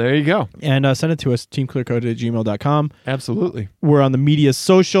 Yeah, there you go. And send it to us, teamclearcoat@gmail.com. Absolutely. We're on the media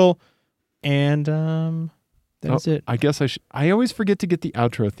social. And that's it. I guess I always forget to get the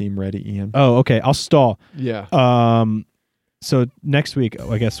outro theme ready, Ian. Oh, okay. I'll stall. Yeah. So next week,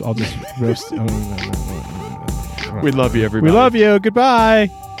 I guess I'll just roast. We love you, everybody. We love you. Goodbye.